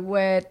 you know,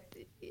 where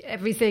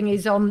everything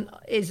is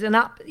an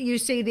up. You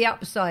see the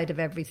upside of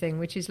everything,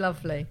 which is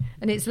lovely,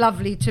 and it's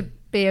lovely to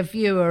be a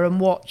viewer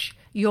and watch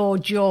your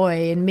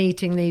joy in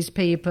meeting these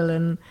people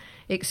and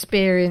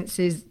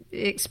experiencing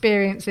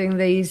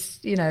these,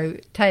 you know,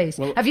 tastes.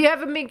 Well, have you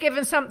ever been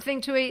given something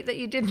to eat that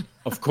you didn't?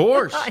 Of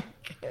course. like?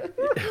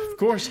 Of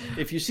course.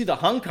 If you see the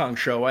Hong Kong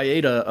show, I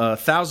ate a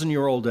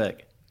 1,000-year-old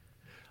egg.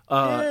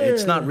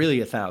 It's not really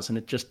 1,000.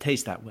 It just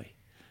tastes that way.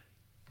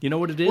 You know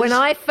what it is? When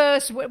I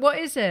first... What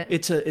is it?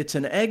 It's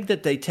an egg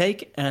that they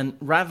take, and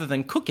rather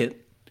than cook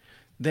it,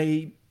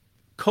 they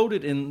coat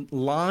it in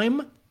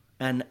lime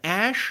and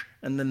ash,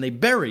 and then they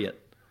bury it.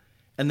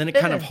 And then it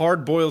kind of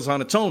hard boils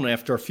on its own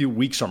after a few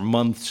weeks or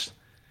months.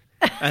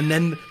 And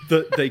then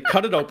they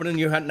cut it open, and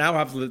you now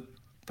have the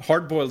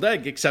hard-boiled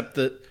egg, except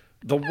the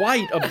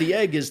white of the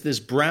egg is this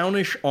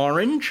brownish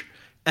orange,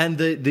 and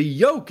the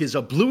yolk is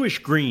a bluish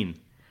green.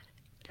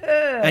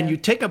 And you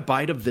take a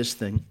bite of this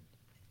thing,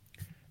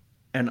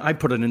 and I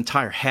put an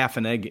entire half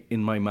an egg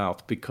in my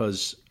mouth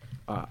because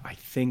I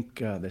think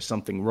there's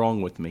something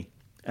wrong with me.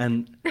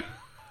 And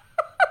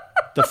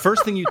the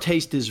first thing you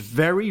taste is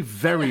very,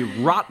 very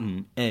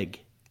rotten egg.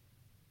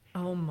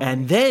 Oh, my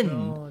And then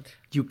God.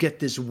 you get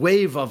this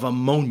wave of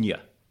ammonia.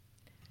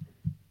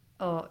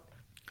 Oh,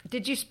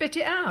 did you spit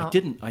it out? I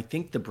didn't. I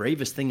think the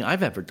bravest thing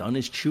I've ever done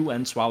is chew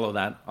and swallow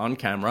that on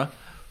camera.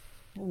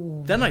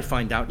 Ooh. Then I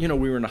find out, we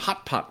were in a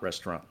hot pot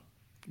restaurant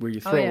where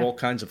you throw all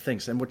kinds of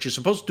things. And what you're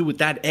supposed to do with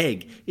that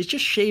egg is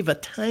just shave a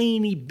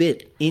tiny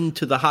bit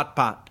into the hot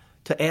pot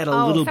to add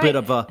a little bit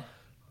of a,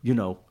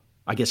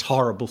 I guess,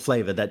 horrible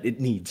flavor that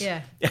it needs.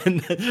 Yeah.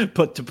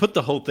 But to put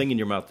the whole thing in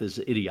your mouth is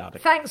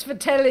idiotic. Thanks for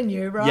telling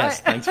you, right? Yes,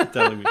 thanks for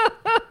telling me.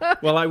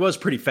 Well, I was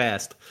pretty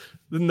fast.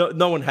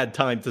 No one had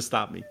time to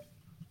stop me.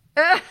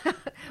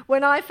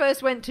 When I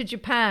first went to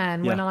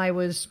Japan, when I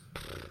was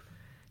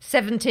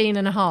 17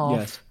 and a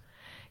half,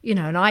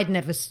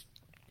 and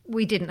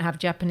we didn't have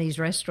Japanese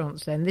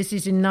restaurants then. This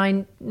is in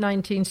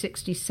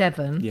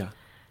 1967. Yeah.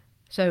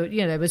 So,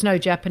 there was no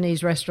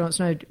Japanese restaurants,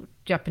 no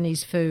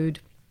Japanese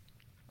food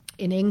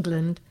in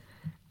England.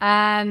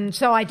 And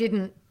so I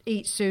didn't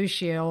eat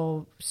sushi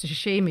or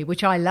sashimi,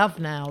 which I love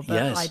now.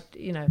 But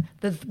yes.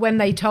 When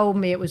they told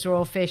me it was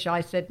raw fish,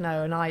 I said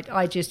no, and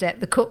I just ate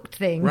the cooked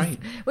things, right,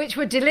 which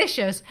were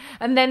delicious.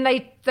 And then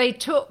they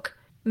took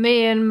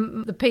me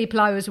and the people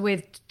I was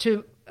with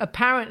to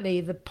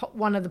apparently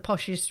one of the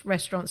poshest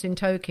restaurants in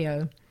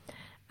Tokyo,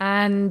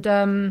 and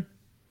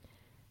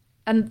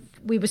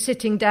we were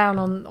sitting down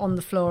on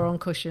the floor on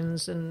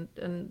cushions, and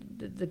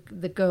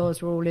the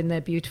girls were all in their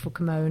beautiful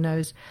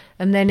kimonos,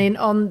 and then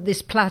on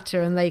this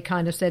platter, and they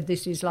kind of said,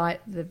 this is like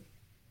the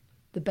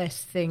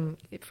best thing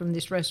from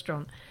this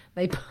restaurant.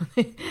 They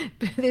put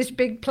this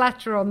big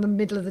platter on the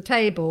middle of the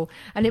table,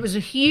 and it was a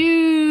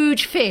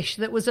huge fish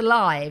that was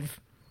alive,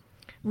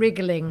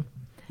 wriggling.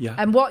 Yeah.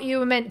 And what you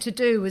were meant to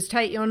do was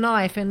take your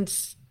knife and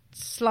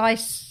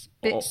slice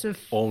bits of...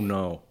 Oh,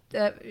 no.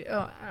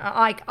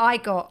 I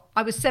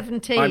was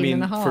 17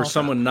 and a half. For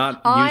someone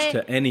not used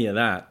to any of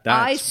that,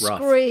 that's rough.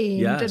 I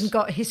screamed yes. and I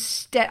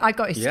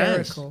got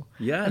hysterical.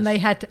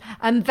 Yes.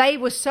 And they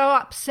were so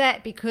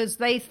upset because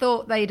they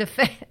thought they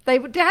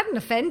hadn't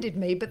offended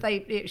me, but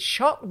it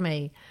shocked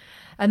me.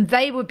 And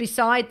they were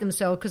beside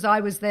themselves because I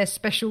was their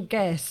special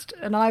guest,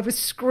 and I was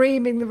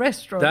screaming the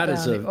restaurant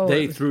down.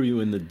 They threw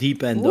you in the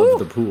deep end of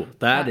the pool.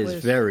 That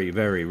is very,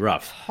 very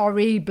rough.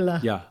 Horrible.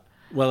 Yeah.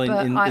 Well,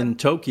 in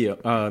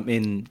Tokyo,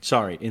 in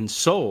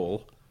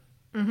Seoul,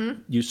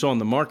 you saw in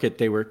the market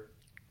they were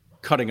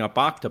cutting up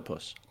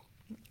octopus,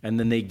 and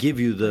then they give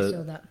you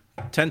the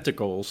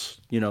tentacles.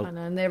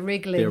 And they're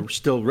wriggling. They're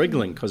still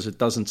wriggling because it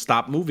doesn't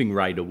stop moving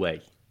right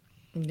away.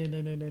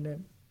 No.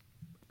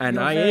 And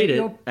I ate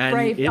it,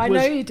 and it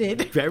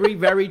was very,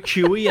 very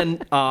chewy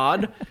and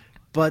odd.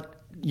 But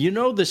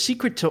the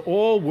secret to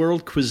all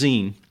world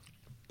cuisine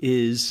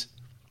is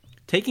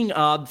taking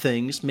odd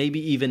things, maybe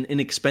even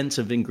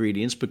inexpensive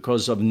ingredients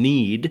because of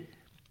need,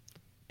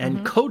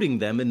 and coating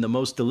them in the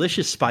most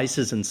delicious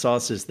spices and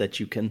sauces that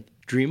you can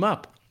dream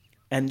up.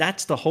 And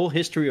that's the whole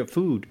history of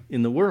food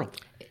in the world.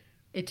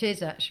 It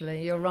is,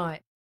 actually. You're right.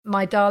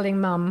 My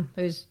darling mum,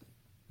 who's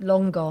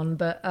long gone,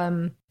 but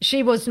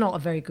she was not a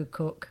very good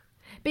cook.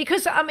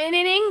 Because, in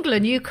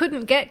England, you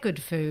couldn't get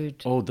good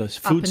food. Oh, the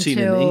food scene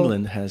in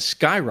England has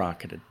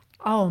skyrocketed.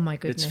 Oh, my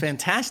goodness. It's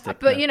fantastic.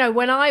 But,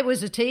 when I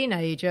was a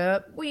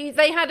teenager,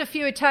 they had a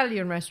few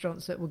Italian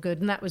restaurants that were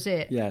good, and that was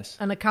it. Yes.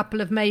 And a couple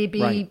of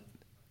maybe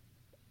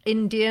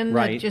Indian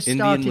that just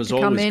Indian started was to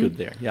come always in. Good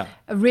there, yeah.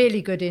 A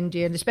really good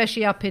Indian,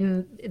 especially up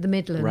in the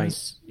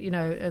Midlands,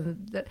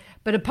 right.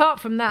 But apart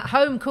from that,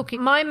 home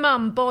cooking. My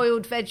mum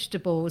boiled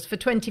vegetables for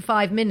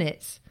 25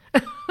 minutes.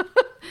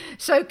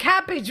 So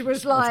cabbage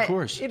was like,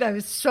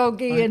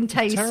 soggy and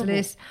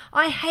tasteless. Terrible.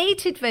 I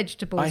hated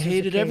vegetables. I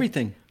hated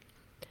everything.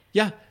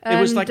 Yeah, it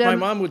was like my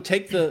mom would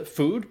take the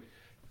food,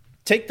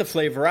 take the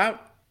flavor out.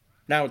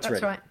 Now it's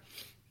ready.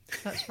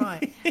 That's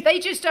right. They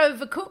just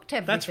overcooked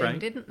everything,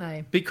 didn't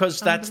they? Because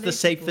that's the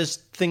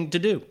safest thing to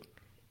do.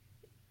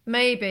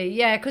 Maybe,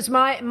 yeah. Because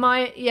my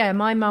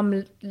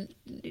mum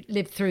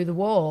lived through the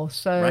war,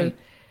 so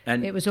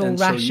it was all rations,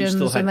 so you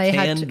still had and they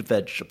canned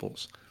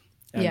vegetables.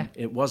 And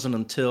it wasn't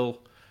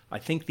until I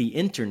think the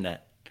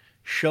internet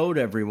showed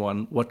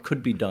everyone what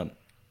could be done.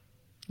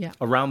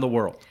 Around the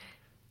world.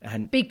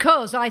 And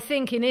because I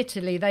think in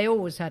Italy they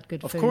always had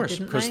good food, of course,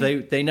 because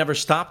they never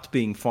stopped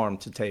being farm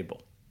to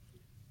table.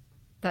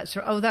 That's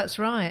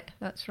right.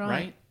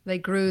 They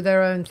grew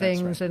their own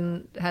things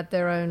and had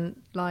their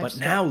own livestock.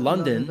 But now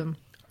London,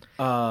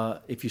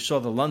 if you saw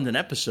the London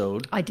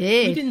episode, I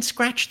did. We didn't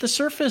scratch the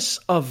surface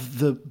of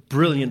the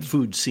brilliant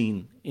food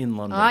scene in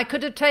London. I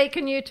could have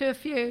taken you to a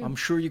few. I'm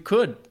sure you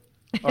could.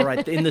 All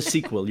right, in the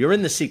sequel. You're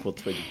in the sequel,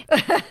 Twiggy.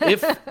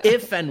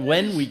 If and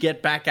when we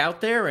get back out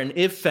there, and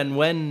if and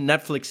when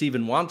Netflix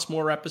even wants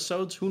more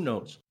episodes, who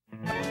knows?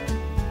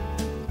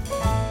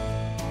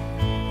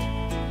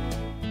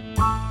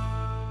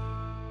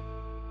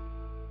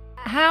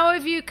 How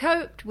have you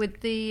coped with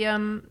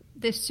the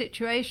this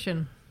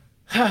situation?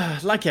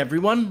 Like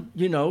everyone,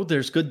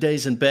 there's good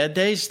days and bad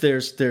days.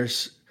 There's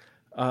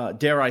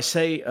dare I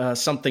say,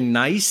 something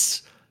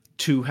nice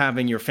to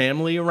having your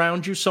family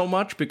around you so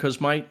much, because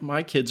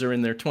my kids are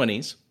in their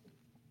 20s.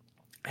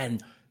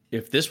 And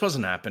if this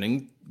wasn't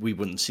happening, we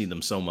wouldn't see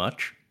them so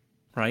much,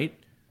 right?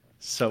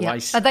 So Yeah.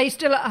 Are they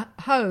still at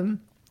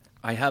home?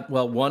 I have,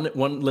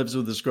 one lives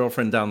with his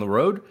girlfriend down the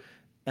road,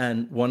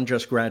 and one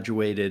just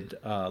graduated,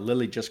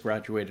 Lily just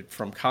graduated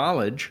from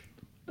college.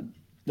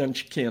 Then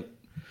she can't,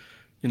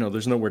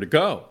 there's nowhere to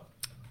go.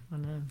 I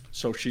know.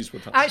 So she's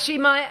with us.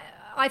 Actually,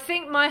 I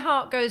think my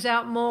heart goes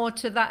out more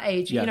to that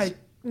age, Yes.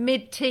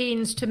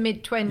 Mid-teens to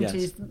mid-20s,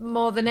 Yes.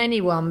 more than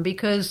anyone,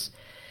 because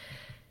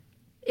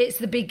it's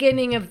the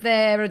beginning of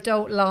their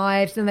adult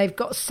lives and they've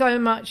got so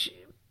much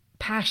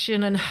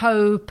passion and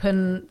hope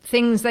and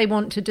things they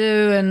want to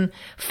do and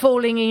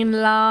falling in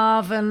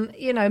love and,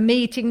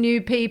 meeting new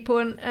people.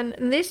 And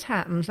this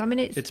happens. I mean,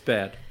 it's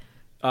bad.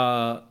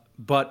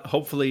 But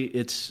hopefully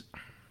it's,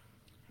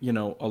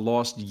 a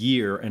lost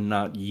year and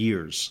not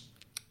years.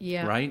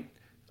 Yeah. Right?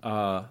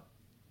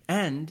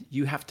 And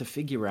you have to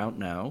figure out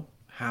now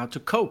how to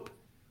cope.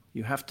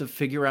 You have to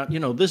figure out,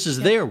 this is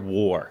their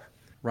war,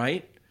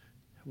 right?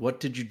 What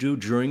did you do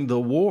during the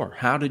war?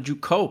 How did you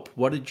cope?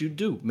 What did you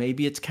do?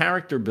 Maybe it's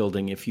character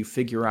building if you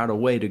figure out a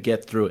way to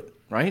get through it,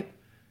 right?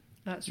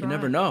 That's You right.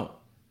 never know.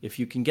 If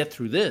you can get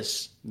through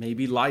this,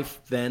 maybe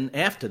life then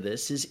after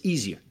this is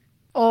easier.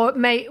 Or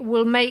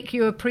will make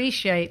you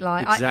appreciate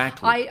life.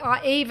 Exactly.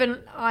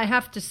 I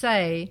have to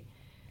say,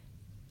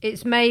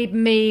 it's made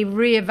me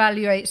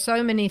reevaluate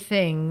so many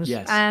things.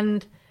 Yes.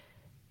 And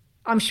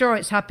I'm sure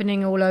it's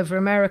happening all over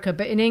America,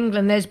 but in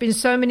England, there's been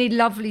so many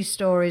lovely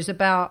stories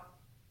about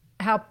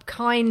how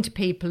kind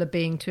people are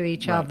being to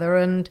each Right. other,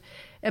 and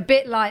a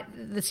bit like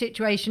the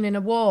situation in a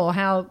war,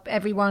 how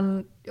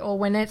everyone, or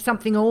when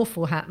something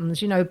awful happens,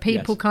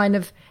 people Yes. kind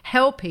of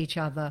help each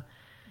other.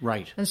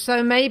 Right. And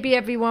so maybe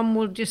everyone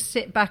will just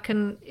sit back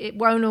and it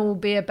won't all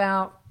be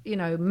about,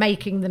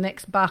 making the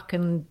next buck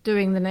and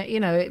doing the next,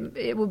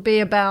 it will be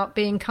about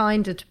being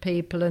kinder to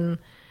people. And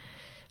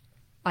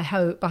I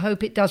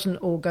hope it doesn't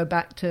all go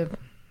back to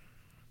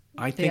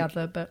I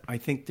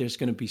think there's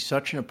going to be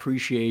such an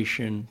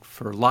appreciation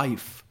for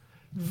life,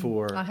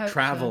 for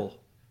travel,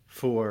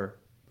 for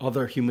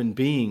other human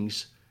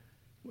beings.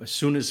 As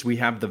soon as we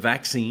have the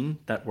vaccine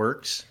that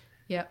works,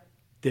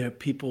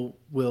 people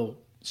will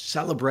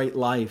celebrate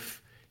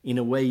life in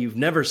a way you've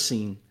never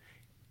seen,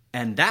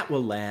 and that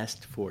will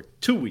last for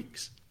 2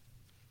 weeks.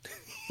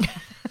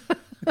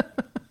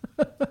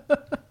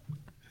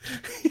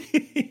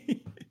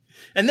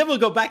 And then we'll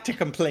go back to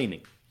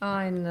complaining.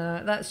 I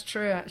know, that's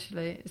true,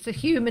 actually. It's a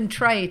human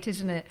trait,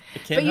 isn't it?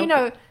 But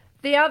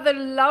the other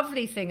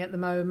lovely thing at the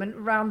moment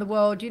around the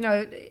world,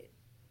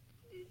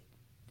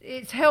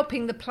 it's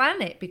helping the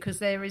planet because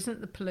there isn't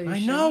the pollution. I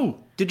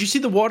know. Did you see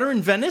the water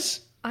in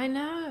Venice? I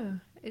know.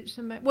 It's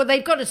well,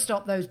 they've got to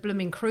stop those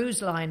blooming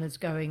cruise liners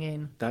going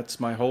in. That's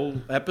my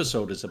whole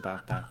episode is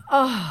about that.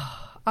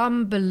 Oh,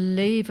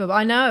 unbelievable.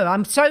 I know.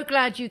 I'm so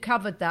glad you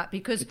covered that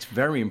because it's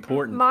very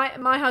important.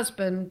 My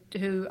husband,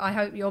 who I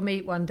hope you'll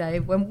meet one day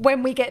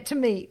when we get to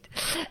meet,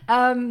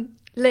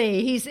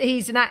 Lee,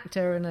 he's an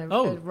actor and a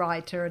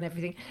writer and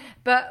everything.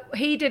 But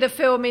he did a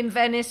film in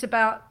Venice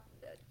about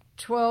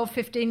 12,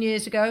 15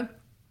 years ago.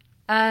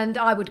 And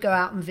I would go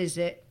out and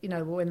visit,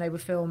 when they were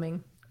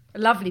filming. A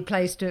lovely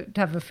place to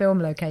have a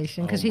film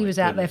location because he was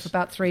out there for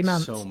about 3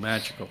 months. So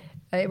magical.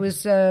 It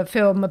was a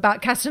film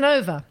about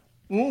Casanova.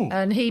 Ooh.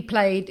 And he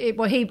played it.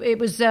 Well,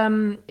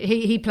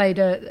 he played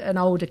an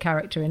older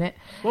character in it.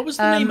 What was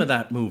the name of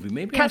that movie?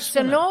 Maybe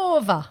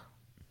Casanova.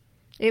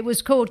 It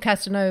was called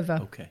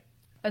Casanova. Okay.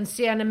 And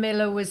Sienna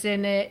Miller was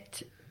in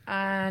it,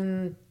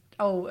 and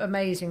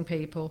amazing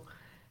people.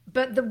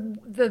 But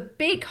the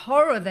big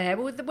horror there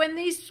was when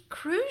these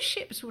cruise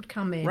ships would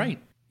come in.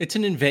 Right. It's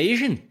an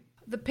invasion.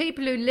 The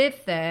people who live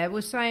there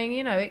were saying,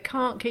 it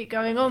can't keep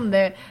going on.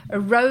 They're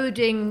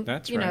eroding,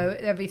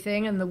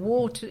 everything, and the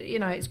water,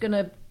 it's going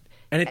to.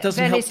 And it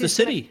doesn't help the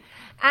city.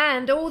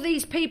 And all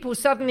these people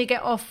suddenly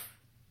get off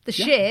the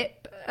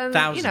ship, and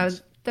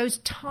thousands. Those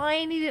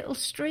tiny little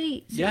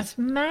streets. Yeah. It's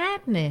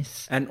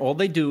madness. And all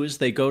they do is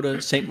they go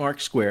to St.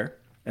 Mark's Square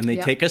and they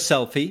take a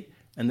selfie,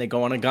 and they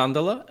go on a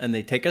gondola and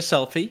they take a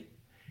selfie,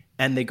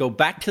 and they go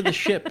back to the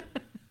ship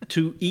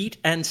to eat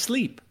and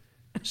sleep.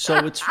 So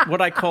it's what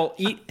I call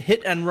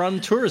hit and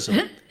run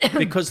tourism,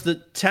 because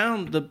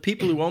the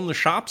people who own the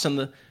shops and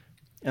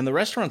the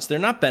restaurants, they're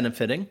not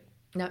benefiting.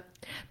 No,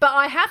 but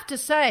I have to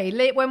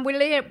say, when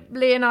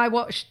Lee and I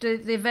watched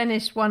the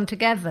Venice one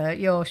together,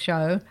 your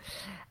show,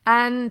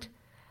 And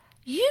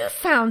you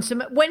found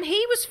some... When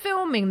he was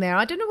filming there,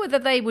 I don't know whether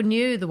they were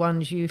new, the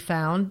ones you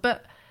found,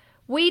 but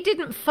we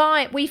didn't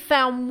find... We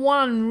found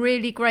one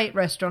really great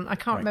restaurant. I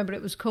can't remember what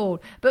it was called.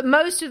 But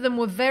most of them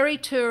were very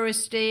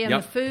touristy and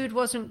the food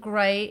wasn't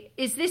great.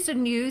 Is this a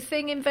new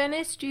thing in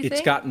Venice, do you think?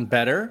 It's gotten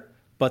better,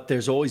 but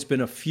there's always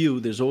been a few.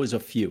 There's always a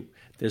few.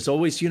 There's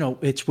always,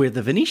 it's where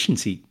the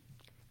Venetians eat.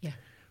 Yeah.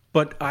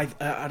 But I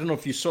don't know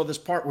if you saw this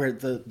part where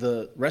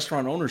the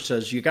restaurant owner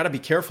says, you got to be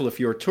careful if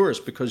you're a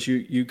tourist because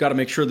you got to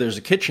make sure there's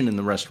a kitchen in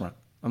the restaurant.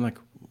 I'm like,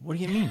 what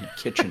do you mean,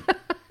 kitchen?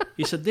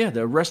 He said,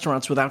 there are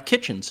restaurants without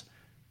kitchens.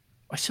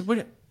 I said,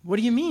 what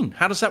do you mean?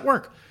 How does that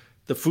work?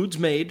 The food's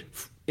made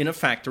in a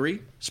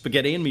factory,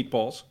 spaghetti and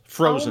meatballs,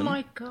 frozen. Oh,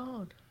 my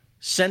God.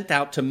 Sent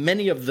out to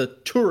many of the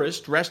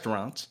tourist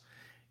restaurants.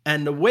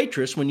 And the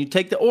waitress, when you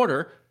take the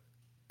order,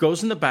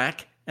 goes in the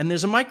back, and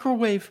there's a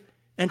microwave.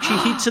 And she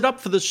heats it up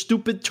for the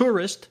stupid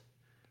tourist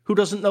who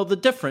doesn't know the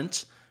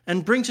difference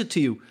and brings it to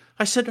you.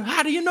 I said,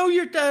 how do you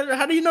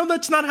know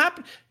that's not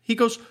happening? He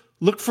goes,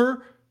 look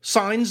for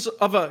signs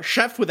of a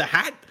chef with a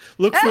hat.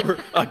 Look for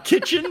a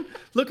kitchen.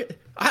 Look,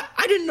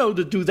 I didn't know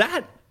to do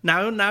that.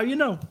 Now you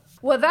know.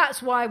 Well,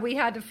 that's why we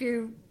had a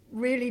few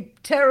really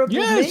terrible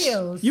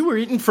meals. You were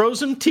eating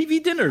frozen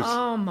TV dinners.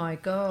 Oh, my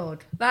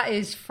God. That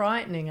is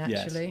frightening,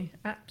 actually. Yes.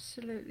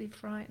 Absolutely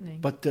frightening.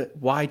 But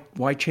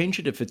why change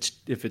it if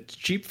it's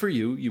cheap for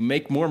you, you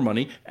make more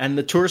money, and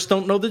the tourists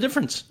don't know the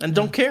difference and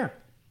don't care?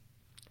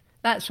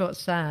 That's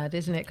what's sad,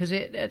 isn't it? Because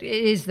it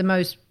is the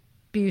most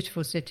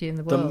beautiful city in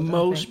the world. The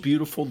most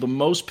beautiful, the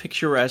most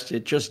picturesque.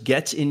 It just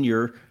gets in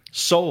your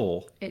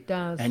soul. It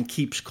does. And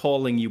keeps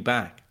calling you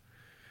back.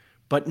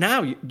 But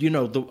now,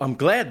 I'm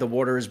glad the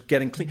water is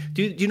getting clean.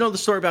 Do you know the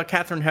story about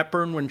Katharine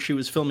Hepburn when she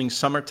was filming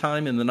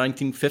Summertime in the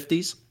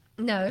 1950s?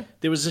 No.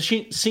 There was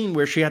a scene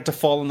where she had to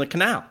fall in the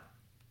canal.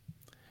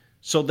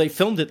 So they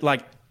filmed it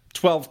like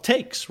 12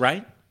 takes,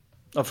 right,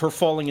 of her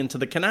falling into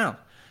the canal.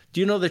 Do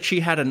you know that she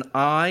had an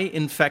eye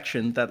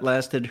infection that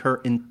lasted her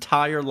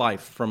entire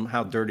life from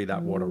how dirty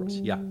that water was?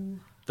 Yeah.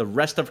 The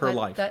rest of her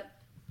life,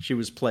 she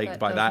was plagued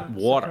by that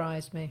water. That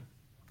surprised me.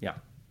 Yeah.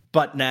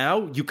 But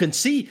now you can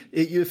see,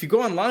 if you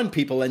go online,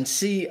 people, and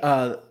see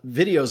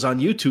videos on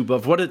YouTube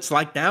of what it's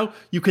like now,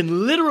 you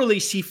can literally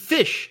see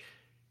fish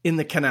in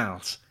the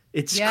canals.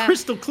 It's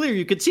crystal clear.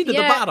 You can see to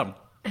the bottom.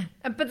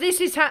 But this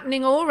is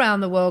happening all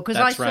around the world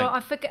because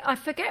Right. I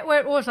forget where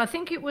it was. I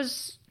think it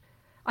was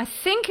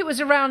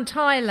around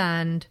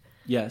Thailand.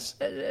 Yes.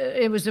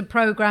 It was a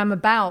program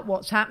about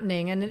what's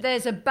happening, and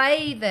there's a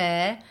bay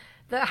there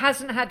that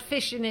hasn't had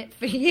fish in it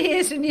for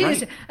years and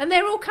years. Right. And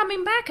they're all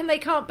coming back and they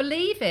can't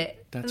believe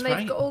it. That's right.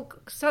 And they've got all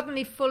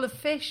suddenly full of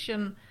fish.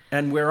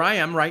 And where I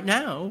am right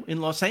now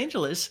in Los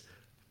Angeles,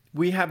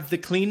 we have the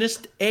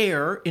cleanest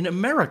air in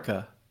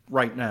America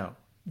right now.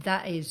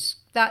 That's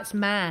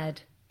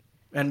mad.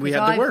 And we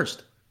have the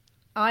worst.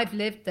 I've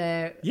lived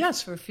there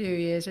for a few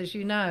years, as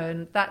you know,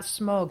 and that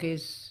smog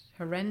is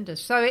horrendous.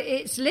 So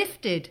it's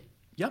lifted.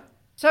 Yep.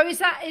 So is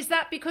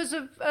that because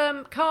of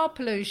car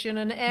pollution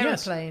and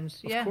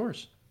aeroplanes? Yes, of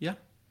course. Yeah.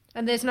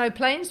 And there's no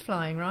planes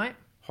flying, right?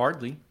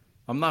 Hardly.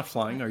 I'm not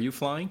flying. Are you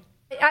flying?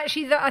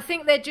 Actually, I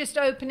think they're just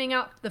opening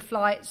up the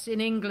flights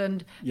in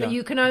England. Yeah. But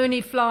you can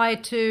only fly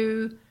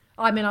to...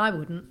 I mean, I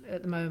wouldn't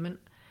at the moment.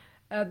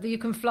 You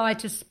can fly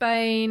to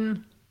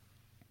Spain,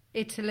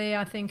 Italy,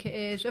 I think it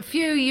is. A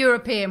few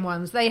European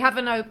ones. They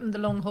haven't opened the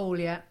long haul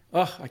yet.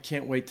 Oh, I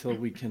can't wait till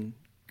we can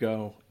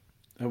go.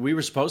 We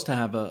were supposed to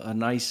have a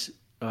nice...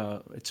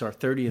 it's our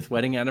 30th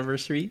wedding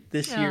anniversary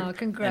this year. Oh,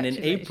 congratulations.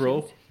 And in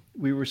April,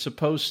 we were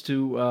supposed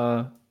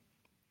to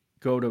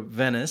go to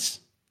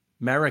Venice,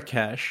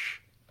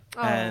 Marrakesh,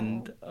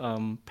 and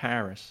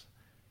Paris.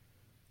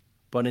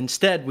 But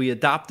instead, we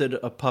adopted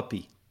a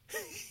puppy.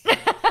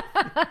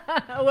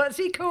 What's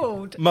he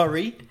called?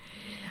 Murray.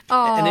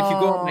 Oh. And if you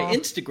go on my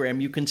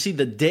Instagram, you can see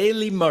the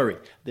daily Murray.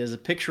 There's a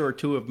picture or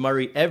two of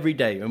Murray every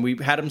day. And we've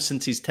had him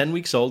since he's 10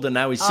 weeks old, and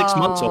now he's 6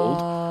 months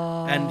old.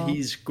 And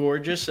he's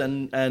gorgeous.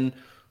 And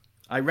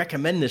I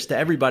recommend this to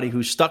everybody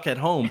who's stuck at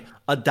home.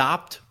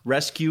 Adopt,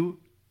 rescue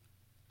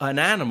an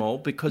animal,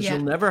 because you'll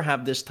never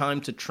have this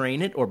time to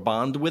train it or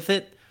bond with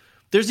it.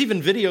 There's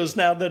even videos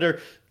now that are,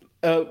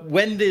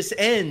 when this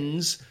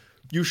ends,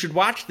 you should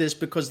watch this,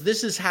 because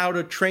this is how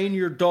to train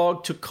your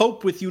dog to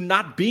cope with you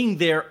not being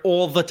there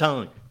all the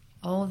time.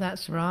 Oh,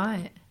 that's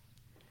right.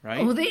 Right?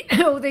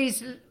 All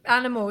these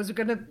animals are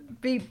going to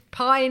be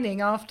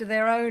pining after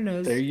their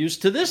owners. They're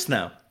used to this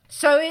now.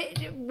 So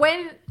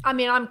I'm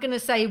going to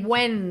say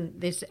when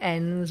this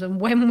ends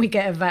and when we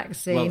get a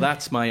vaccine. Well,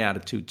 that's my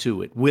attitude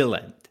too. It will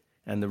end.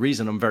 And the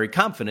reason I'm very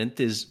confident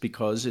is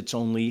because it's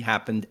only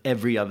happened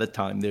every other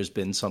time there's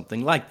been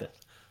something like this.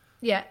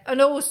 Yeah,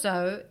 and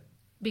also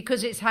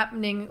because it's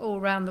happening all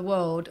around the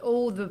world,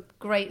 all the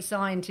great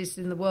scientists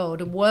in the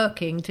world are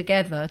working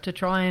together to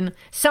try and...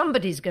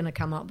 Somebody's going to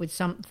come up with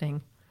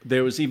something.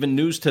 There was even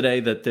news today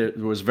that there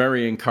was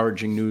very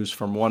encouraging news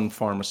from one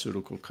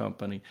pharmaceutical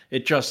company.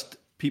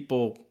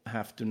 People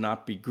have to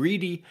not be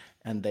greedy,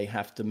 and they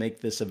have to make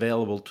this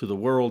available to the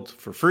world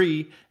for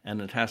free,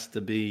 and it has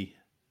to be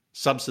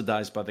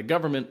subsidized by the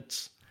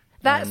government.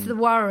 That's the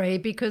worry,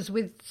 because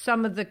with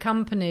some of the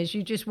companies,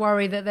 you just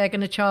worry that they're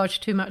going to charge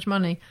too much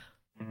money.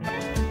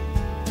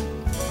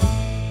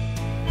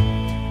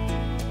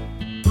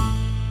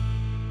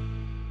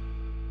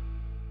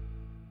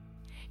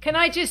 Can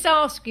I just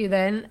ask you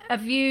then,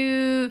 I've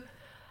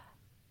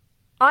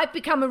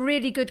become a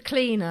really good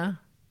cleaner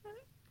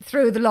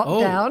through the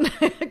lockdown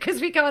because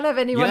we can't have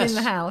anyone in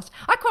the house.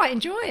 I quite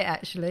enjoy it,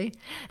 actually.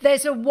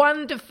 There's a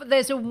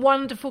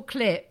wonderful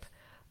clip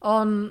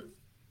on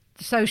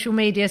social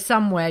media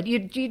somewhere.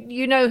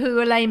 You know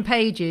who Elaine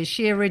Page is?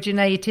 She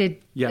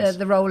originated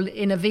the role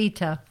in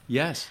Evita.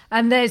 Yes.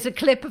 And there's a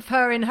clip of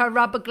her in her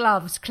rubber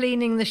gloves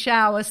cleaning the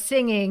shower,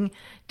 singing,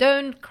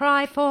 "Don't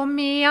cry for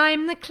me,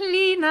 I'm the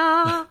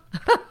cleaner."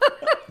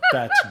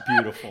 That's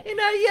beautiful. In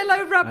a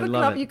yellow rubber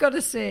glove, you've got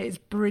to see it. It's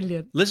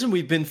brilliant. Listen,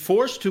 we've been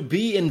forced to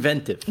be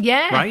inventive.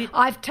 Yeah. Right?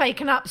 I've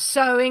taken up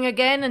sewing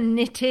again and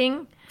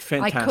knitting.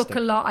 Fantastic. I cook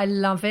a lot. I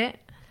love it.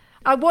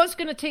 I was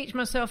going to teach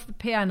myself the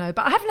piano,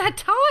 but I haven't had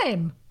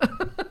time.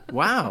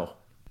 Wow.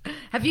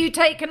 Have you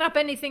taken up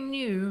anything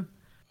new?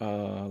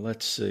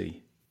 Let's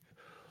see.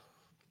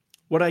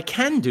 What I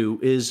can do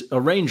is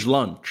arrange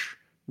lunch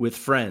with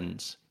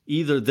friends,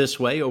 either this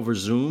way over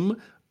Zoom,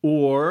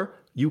 or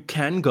you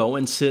can go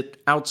and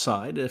sit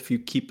outside if you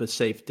keep a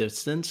safe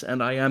distance,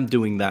 and I am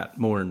doing that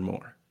more and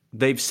more.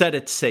 They've said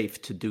it's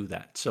safe to do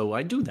that, so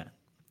I do that.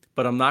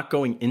 But I'm not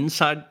going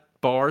inside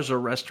bars or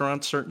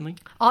restaurants, certainly.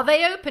 Are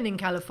they open in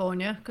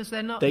California? Because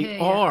they're not here. They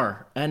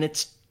are, and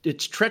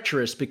it's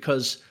treacherous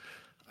because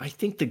I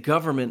think the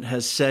government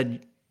has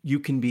said you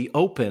can be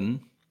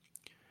open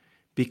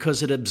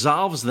because it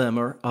absolves them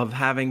of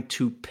having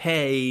to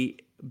pay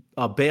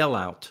a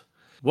bailout.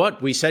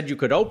 What? We said you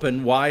could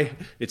open. Why?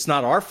 It's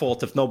not our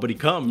fault if nobody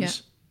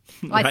comes.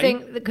 Yeah. Right?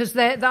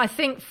 I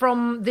think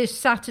from this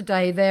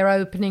Saturday they're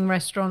opening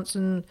restaurants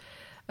and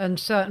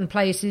certain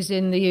places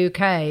in the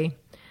UK.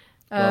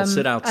 Well,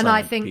 sit outside, and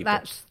I think people.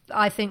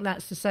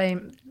 that's the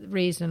same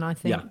reason. I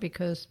think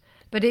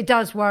but it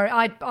does worry.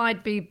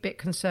 I'd be a bit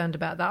concerned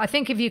about that. I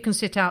think if you can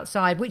sit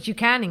outside, which you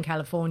can in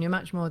California,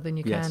 much more than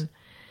you can.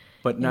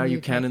 But now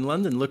you can in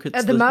London. Look,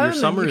 your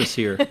summer is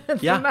here.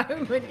 The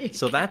moment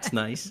so that's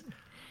nice.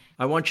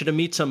 I want you to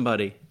meet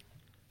somebody.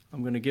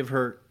 I'm going to give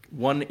her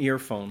one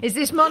earphone. Is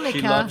this Monica?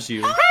 She loves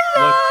you.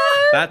 Hello.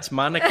 Look, that's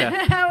Monica.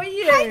 How are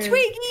you? Hi,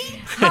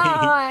 Twiggy.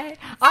 Hi.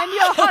 I'm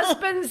your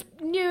husband's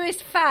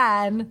newest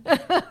fan.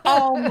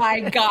 Oh,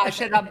 my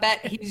gosh. And I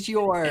bet he's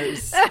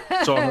yours.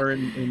 Saw her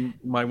in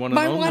my one and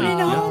only. My one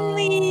and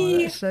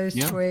only. That's so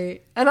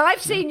sweet. And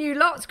I've seen you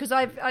lots because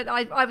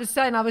I was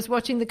saying I was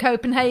watching the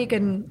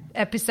Copenhagen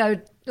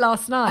episode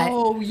last night.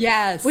 Oh,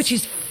 yes. Which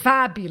is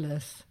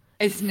fabulous.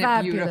 Isn't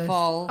it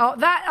beautiful? Oh,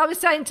 that I was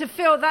saying to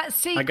Phil, that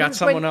sequence. I got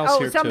someone else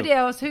here, somebody too.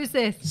 else. Who's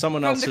this?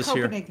 Someone else is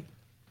here.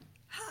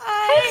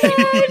 Hi.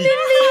 Hello,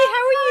 Lily.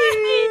 How are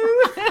you?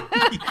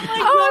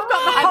 I've got the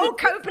whole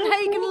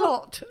Copenhagen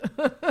lot.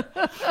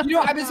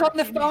 I was on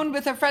the phone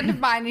with a friend of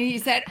mine, and he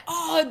said,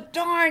 "Oh,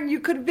 darn, you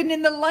could have been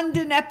in the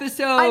London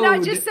episode." I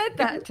just said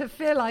that to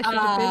Phil. I should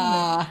have been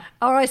there.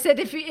 Or I said,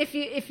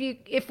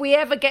 if we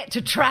ever get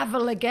to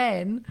travel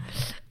again,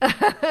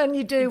 and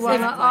you do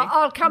one,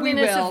 I'll come in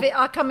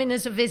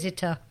as a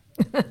visitor.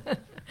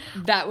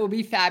 That will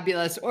be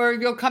fabulous. Or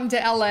you'll come to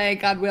LA,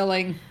 God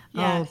willing.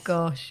 Yes. Oh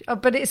gosh!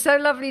 But it's so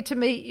lovely to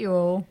meet you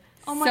all.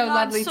 Oh my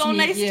God, so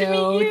nice to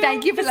meet you.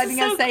 Thank you for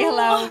letting us say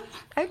hello.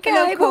 Okay,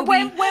 hello,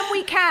 well, when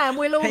we can,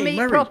 we'll all meet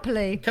Murray.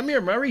 properly. Come here,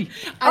 Murray.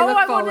 I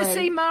want to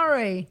see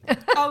Murray.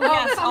 Oh,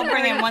 yes, I'll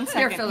bring him 1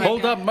 second.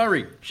 Hold up,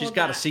 Murray. She's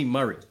got to see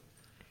Murray.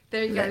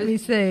 There you go. Let me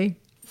see.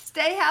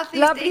 Stay healthy,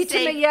 Lovely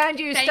stay safe. to meet you, and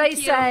you. Thank Stay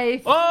you.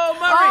 safe. Oh,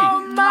 Murray.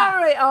 Oh,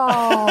 Murray.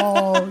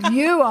 Oh,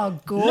 you are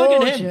gorgeous.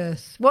 Look at him.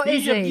 What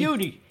He's is he? a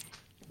beauty.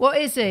 What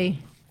is he?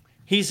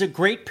 He's a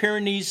Great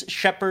Pyrenees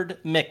Shepherd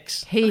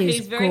mix. He He's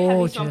is very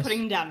gorgeous. heavy, so I'm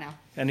putting him down now.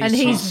 And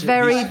he's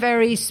very,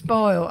 very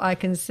spoiled, I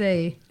can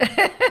see.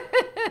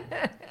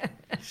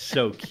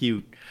 So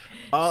cute.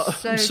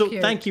 So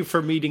cute. Thank you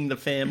for meeting the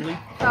family.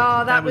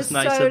 Oh, that was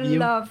nice so of you.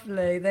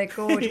 lovely. They're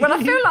gorgeous. Well,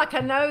 I feel like I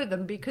know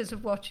them because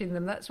of watching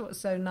them. That's what's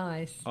so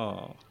nice.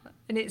 Oh,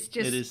 And it's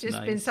just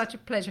nice. been such a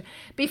pleasure.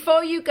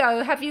 Before you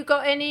go, have you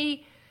got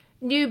any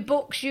new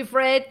books you've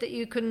read that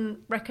you can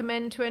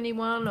recommend to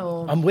anyone?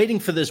 Or I'm waiting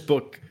for this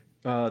book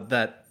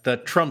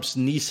that Trump's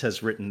niece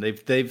has written.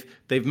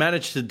 They've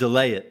managed to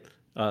delay it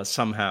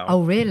somehow.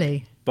 Oh,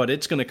 really? But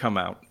it's going to come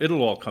out.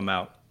 It'll all come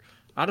out.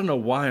 I don't know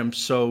why I'm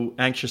so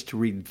anxious to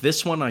read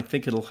this one. I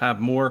think it'll have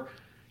more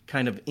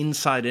kind of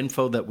inside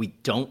info that we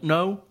don't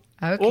know.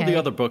 Okay. All the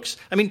other books,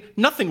 I mean,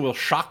 nothing will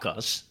shock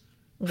us.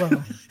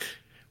 Well,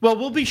 Well,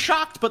 we'll be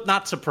shocked but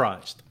not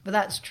surprised. but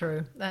that's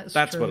true. That's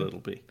That's true. what it'll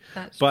be.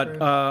 That's but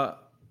true.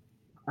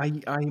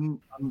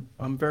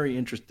 I'm very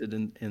interested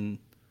in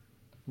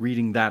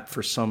reading that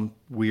for some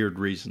weird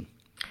reason.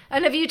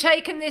 And have you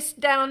taken this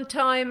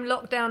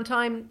lockdown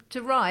time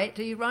to write?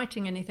 Are you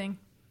writing anything?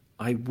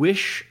 I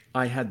wish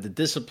I had the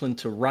discipline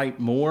to write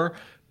more,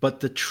 But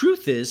the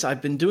truth is,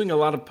 I've been doing a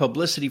lot of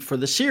publicity for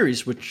the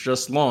series, which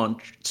just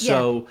launched.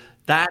 So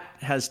that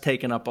has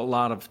taken up a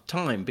lot of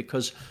time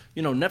because,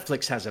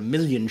 Netflix has 1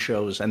 million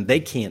shows and they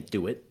can't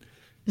do it.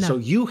 No. So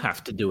you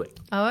have to do it.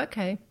 Oh,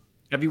 okay.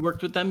 Have you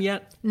worked with them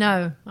yet?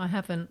 No, I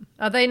haven't.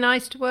 Are they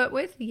nice to work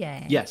with?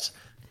 Yeah. Yes.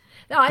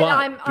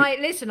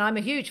 Listen, I'm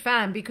a huge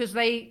fan because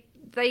they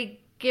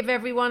give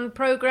everyone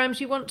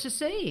programs you want to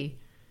see.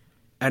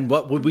 And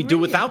what would we do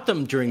without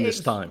them during this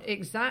time?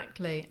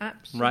 Exactly.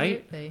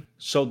 Absolutely. Right?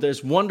 So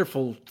there's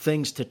wonderful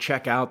things to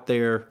check out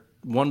there,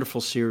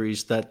 wonderful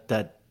series that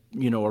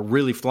are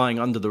really flying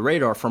under the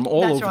radar from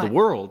all over the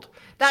world.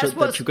 So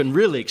that you can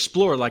really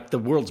explore like the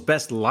world's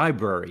best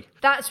library.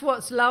 That's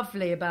what's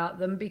lovely about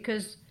them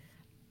because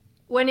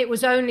when it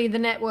was only the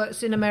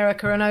networks in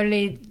America and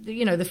only,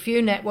 the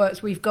few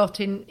networks we've got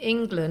in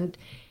England,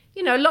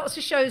 lots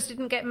of shows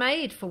didn't get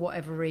made for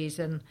whatever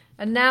reason.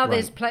 And now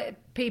there's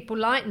people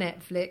like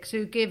Netflix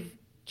who give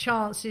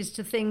chances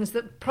to things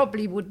that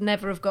probably would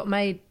never have got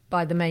made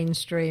by the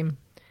mainstream.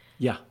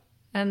 Yeah.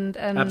 And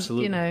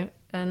absolutely.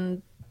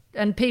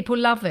 And people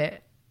love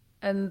it.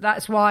 And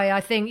that's why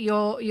I think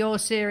your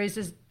series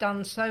has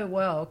done so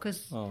well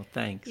because,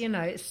 thanks.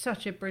 It's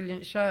such a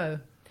brilliant show.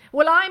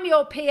 Well, I'm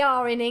your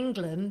PR in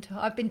England.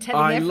 I've been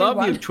telling everyone.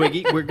 I love you,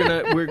 Twiggy. We're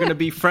gonna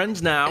be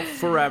friends now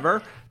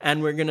forever,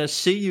 and we're gonna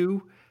see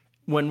you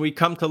when we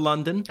come to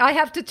London. I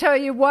have to tell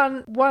you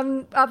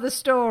one other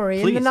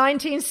story. Please. In the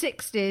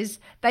 1960s,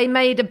 they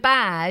made a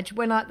badge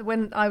when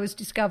I was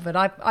discovered.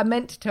 I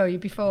meant to tell you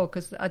before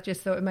because I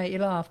just thought it would make you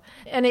laugh.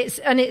 And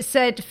it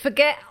said,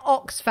 "Forget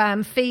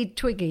Oxfam, feed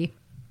Twiggy."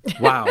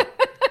 Wow.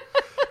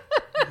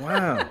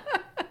 Wow.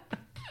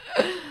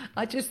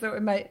 I just thought it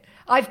would make.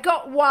 I've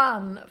got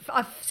one.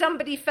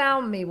 Somebody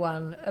found me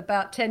one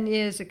about 10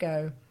 years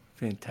ago.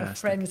 Fantastic. A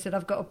friend said,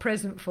 "I've got a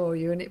present for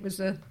you," and it was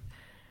a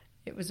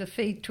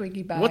feed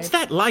Twiggy bag. What's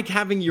that like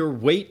having your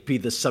weight be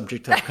the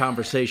subject of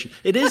conversation?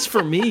 It is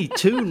for me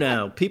too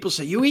now. People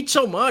say, "You eat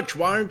so much.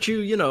 Why aren't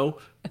you,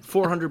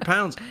 400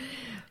 pounds?"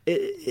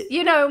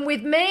 And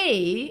with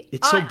me,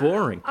 it's so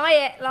boring.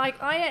 I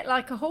ate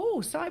like a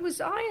horse.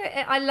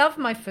 I love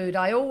my food.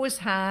 I always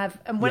have.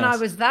 And when I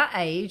was that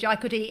age, I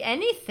could eat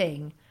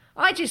anything.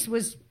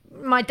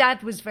 My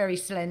dad was very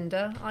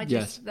slender.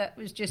 That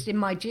was just in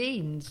my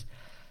genes.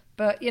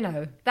 But,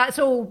 that's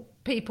all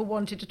people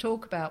wanted to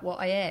talk about, what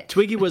I ate.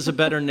 Twiggy was a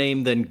better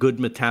name than good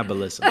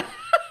metabolism.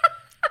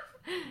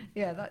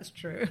 Yeah, that's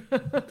true.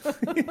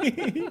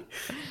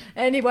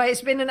 Anyway,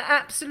 it's been an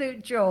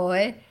absolute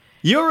joy.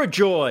 You're a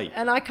joy.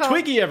 And I can't...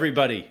 Twiggy,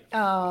 everybody.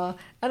 And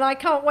I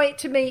can't wait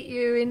to meet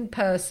you in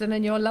person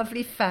and your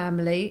lovely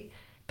family.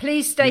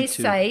 Please stay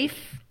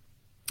safe.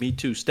 Me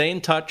too. Stay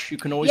in touch. You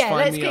can always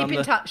find me let's keep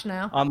in touch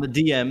now. On the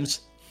DMs.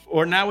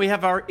 Or now we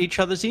have each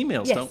other's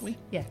emails, don't we?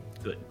 Yeah.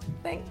 Good.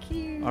 Thank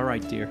you. All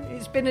right, dear.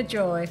 It's been a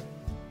joy.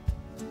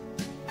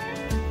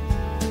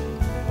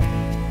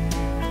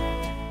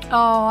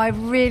 Oh, I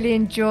really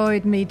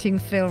enjoyed meeting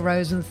Phil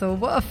Rosenthal.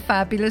 What a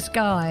fabulous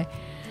guy.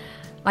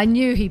 I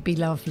knew he'd be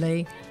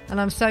lovely, and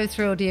I'm so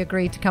thrilled he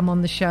agreed to come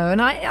on the show.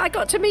 And I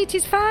got to meet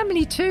his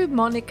family too,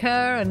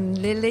 Monica and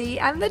Lily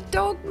and the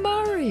dog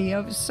Murray.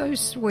 It was so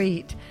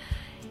sweet.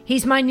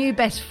 He's my new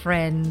best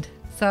friend,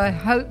 so I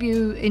hope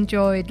you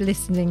enjoyed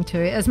listening to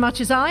it as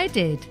much as I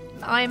did.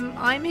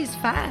 I'm his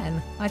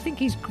fan. I think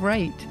he's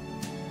great.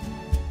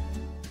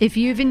 If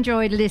you've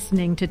enjoyed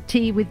listening to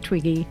Tea with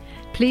Twiggy,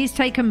 please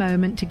take a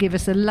moment to give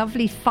us a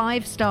lovely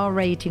 5-star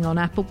rating on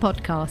Apple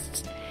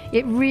Podcasts.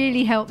 It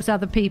really helps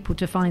other people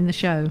to find the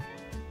show.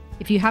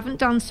 If you haven't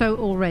done so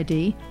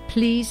already,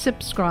 please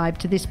subscribe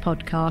to this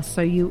podcast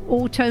so you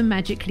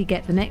auto-magically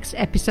get the next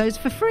episodes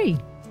for free.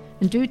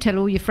 And do tell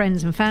all your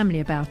friends and family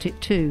about it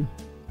too.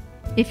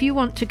 If you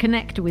want to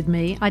connect with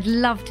me, I'd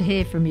love to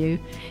hear from you.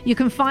 You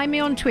can find me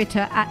on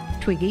Twitter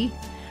 @Twiggy,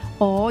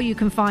 or you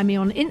can find me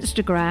on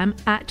Instagram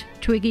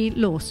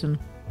 @TwiggyLawson.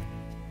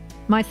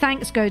 My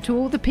thanks go to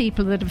all the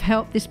people that have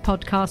helped this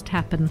podcast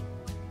happen.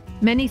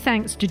 Many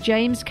thanks to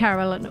James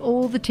Carroll and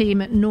all the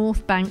team at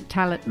North Bank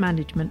Talent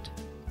Management.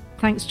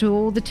 Thanks to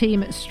all the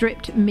team at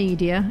Stripped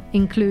Media,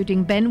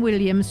 including Ben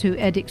Williams, who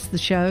edits the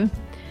show,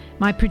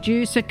 my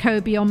producer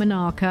Kobe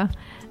Omanaka,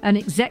 and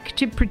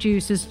executive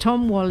producers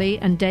Tom Wally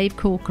and Dave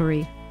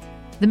Corkery.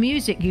 The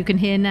music you can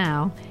hear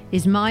now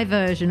is my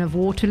version of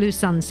Waterloo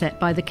Sunset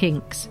by the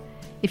Kinks.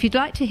 If you'd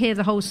like to hear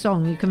the whole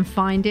song, you can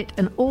find it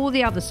and all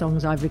the other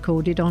songs I've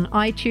recorded on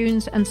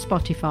iTunes and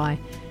Spotify,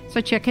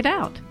 so check it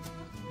out.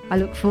 I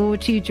look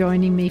forward to you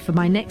joining me for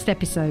my next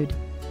episode.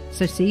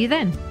 So see you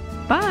then.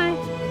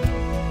 Bye.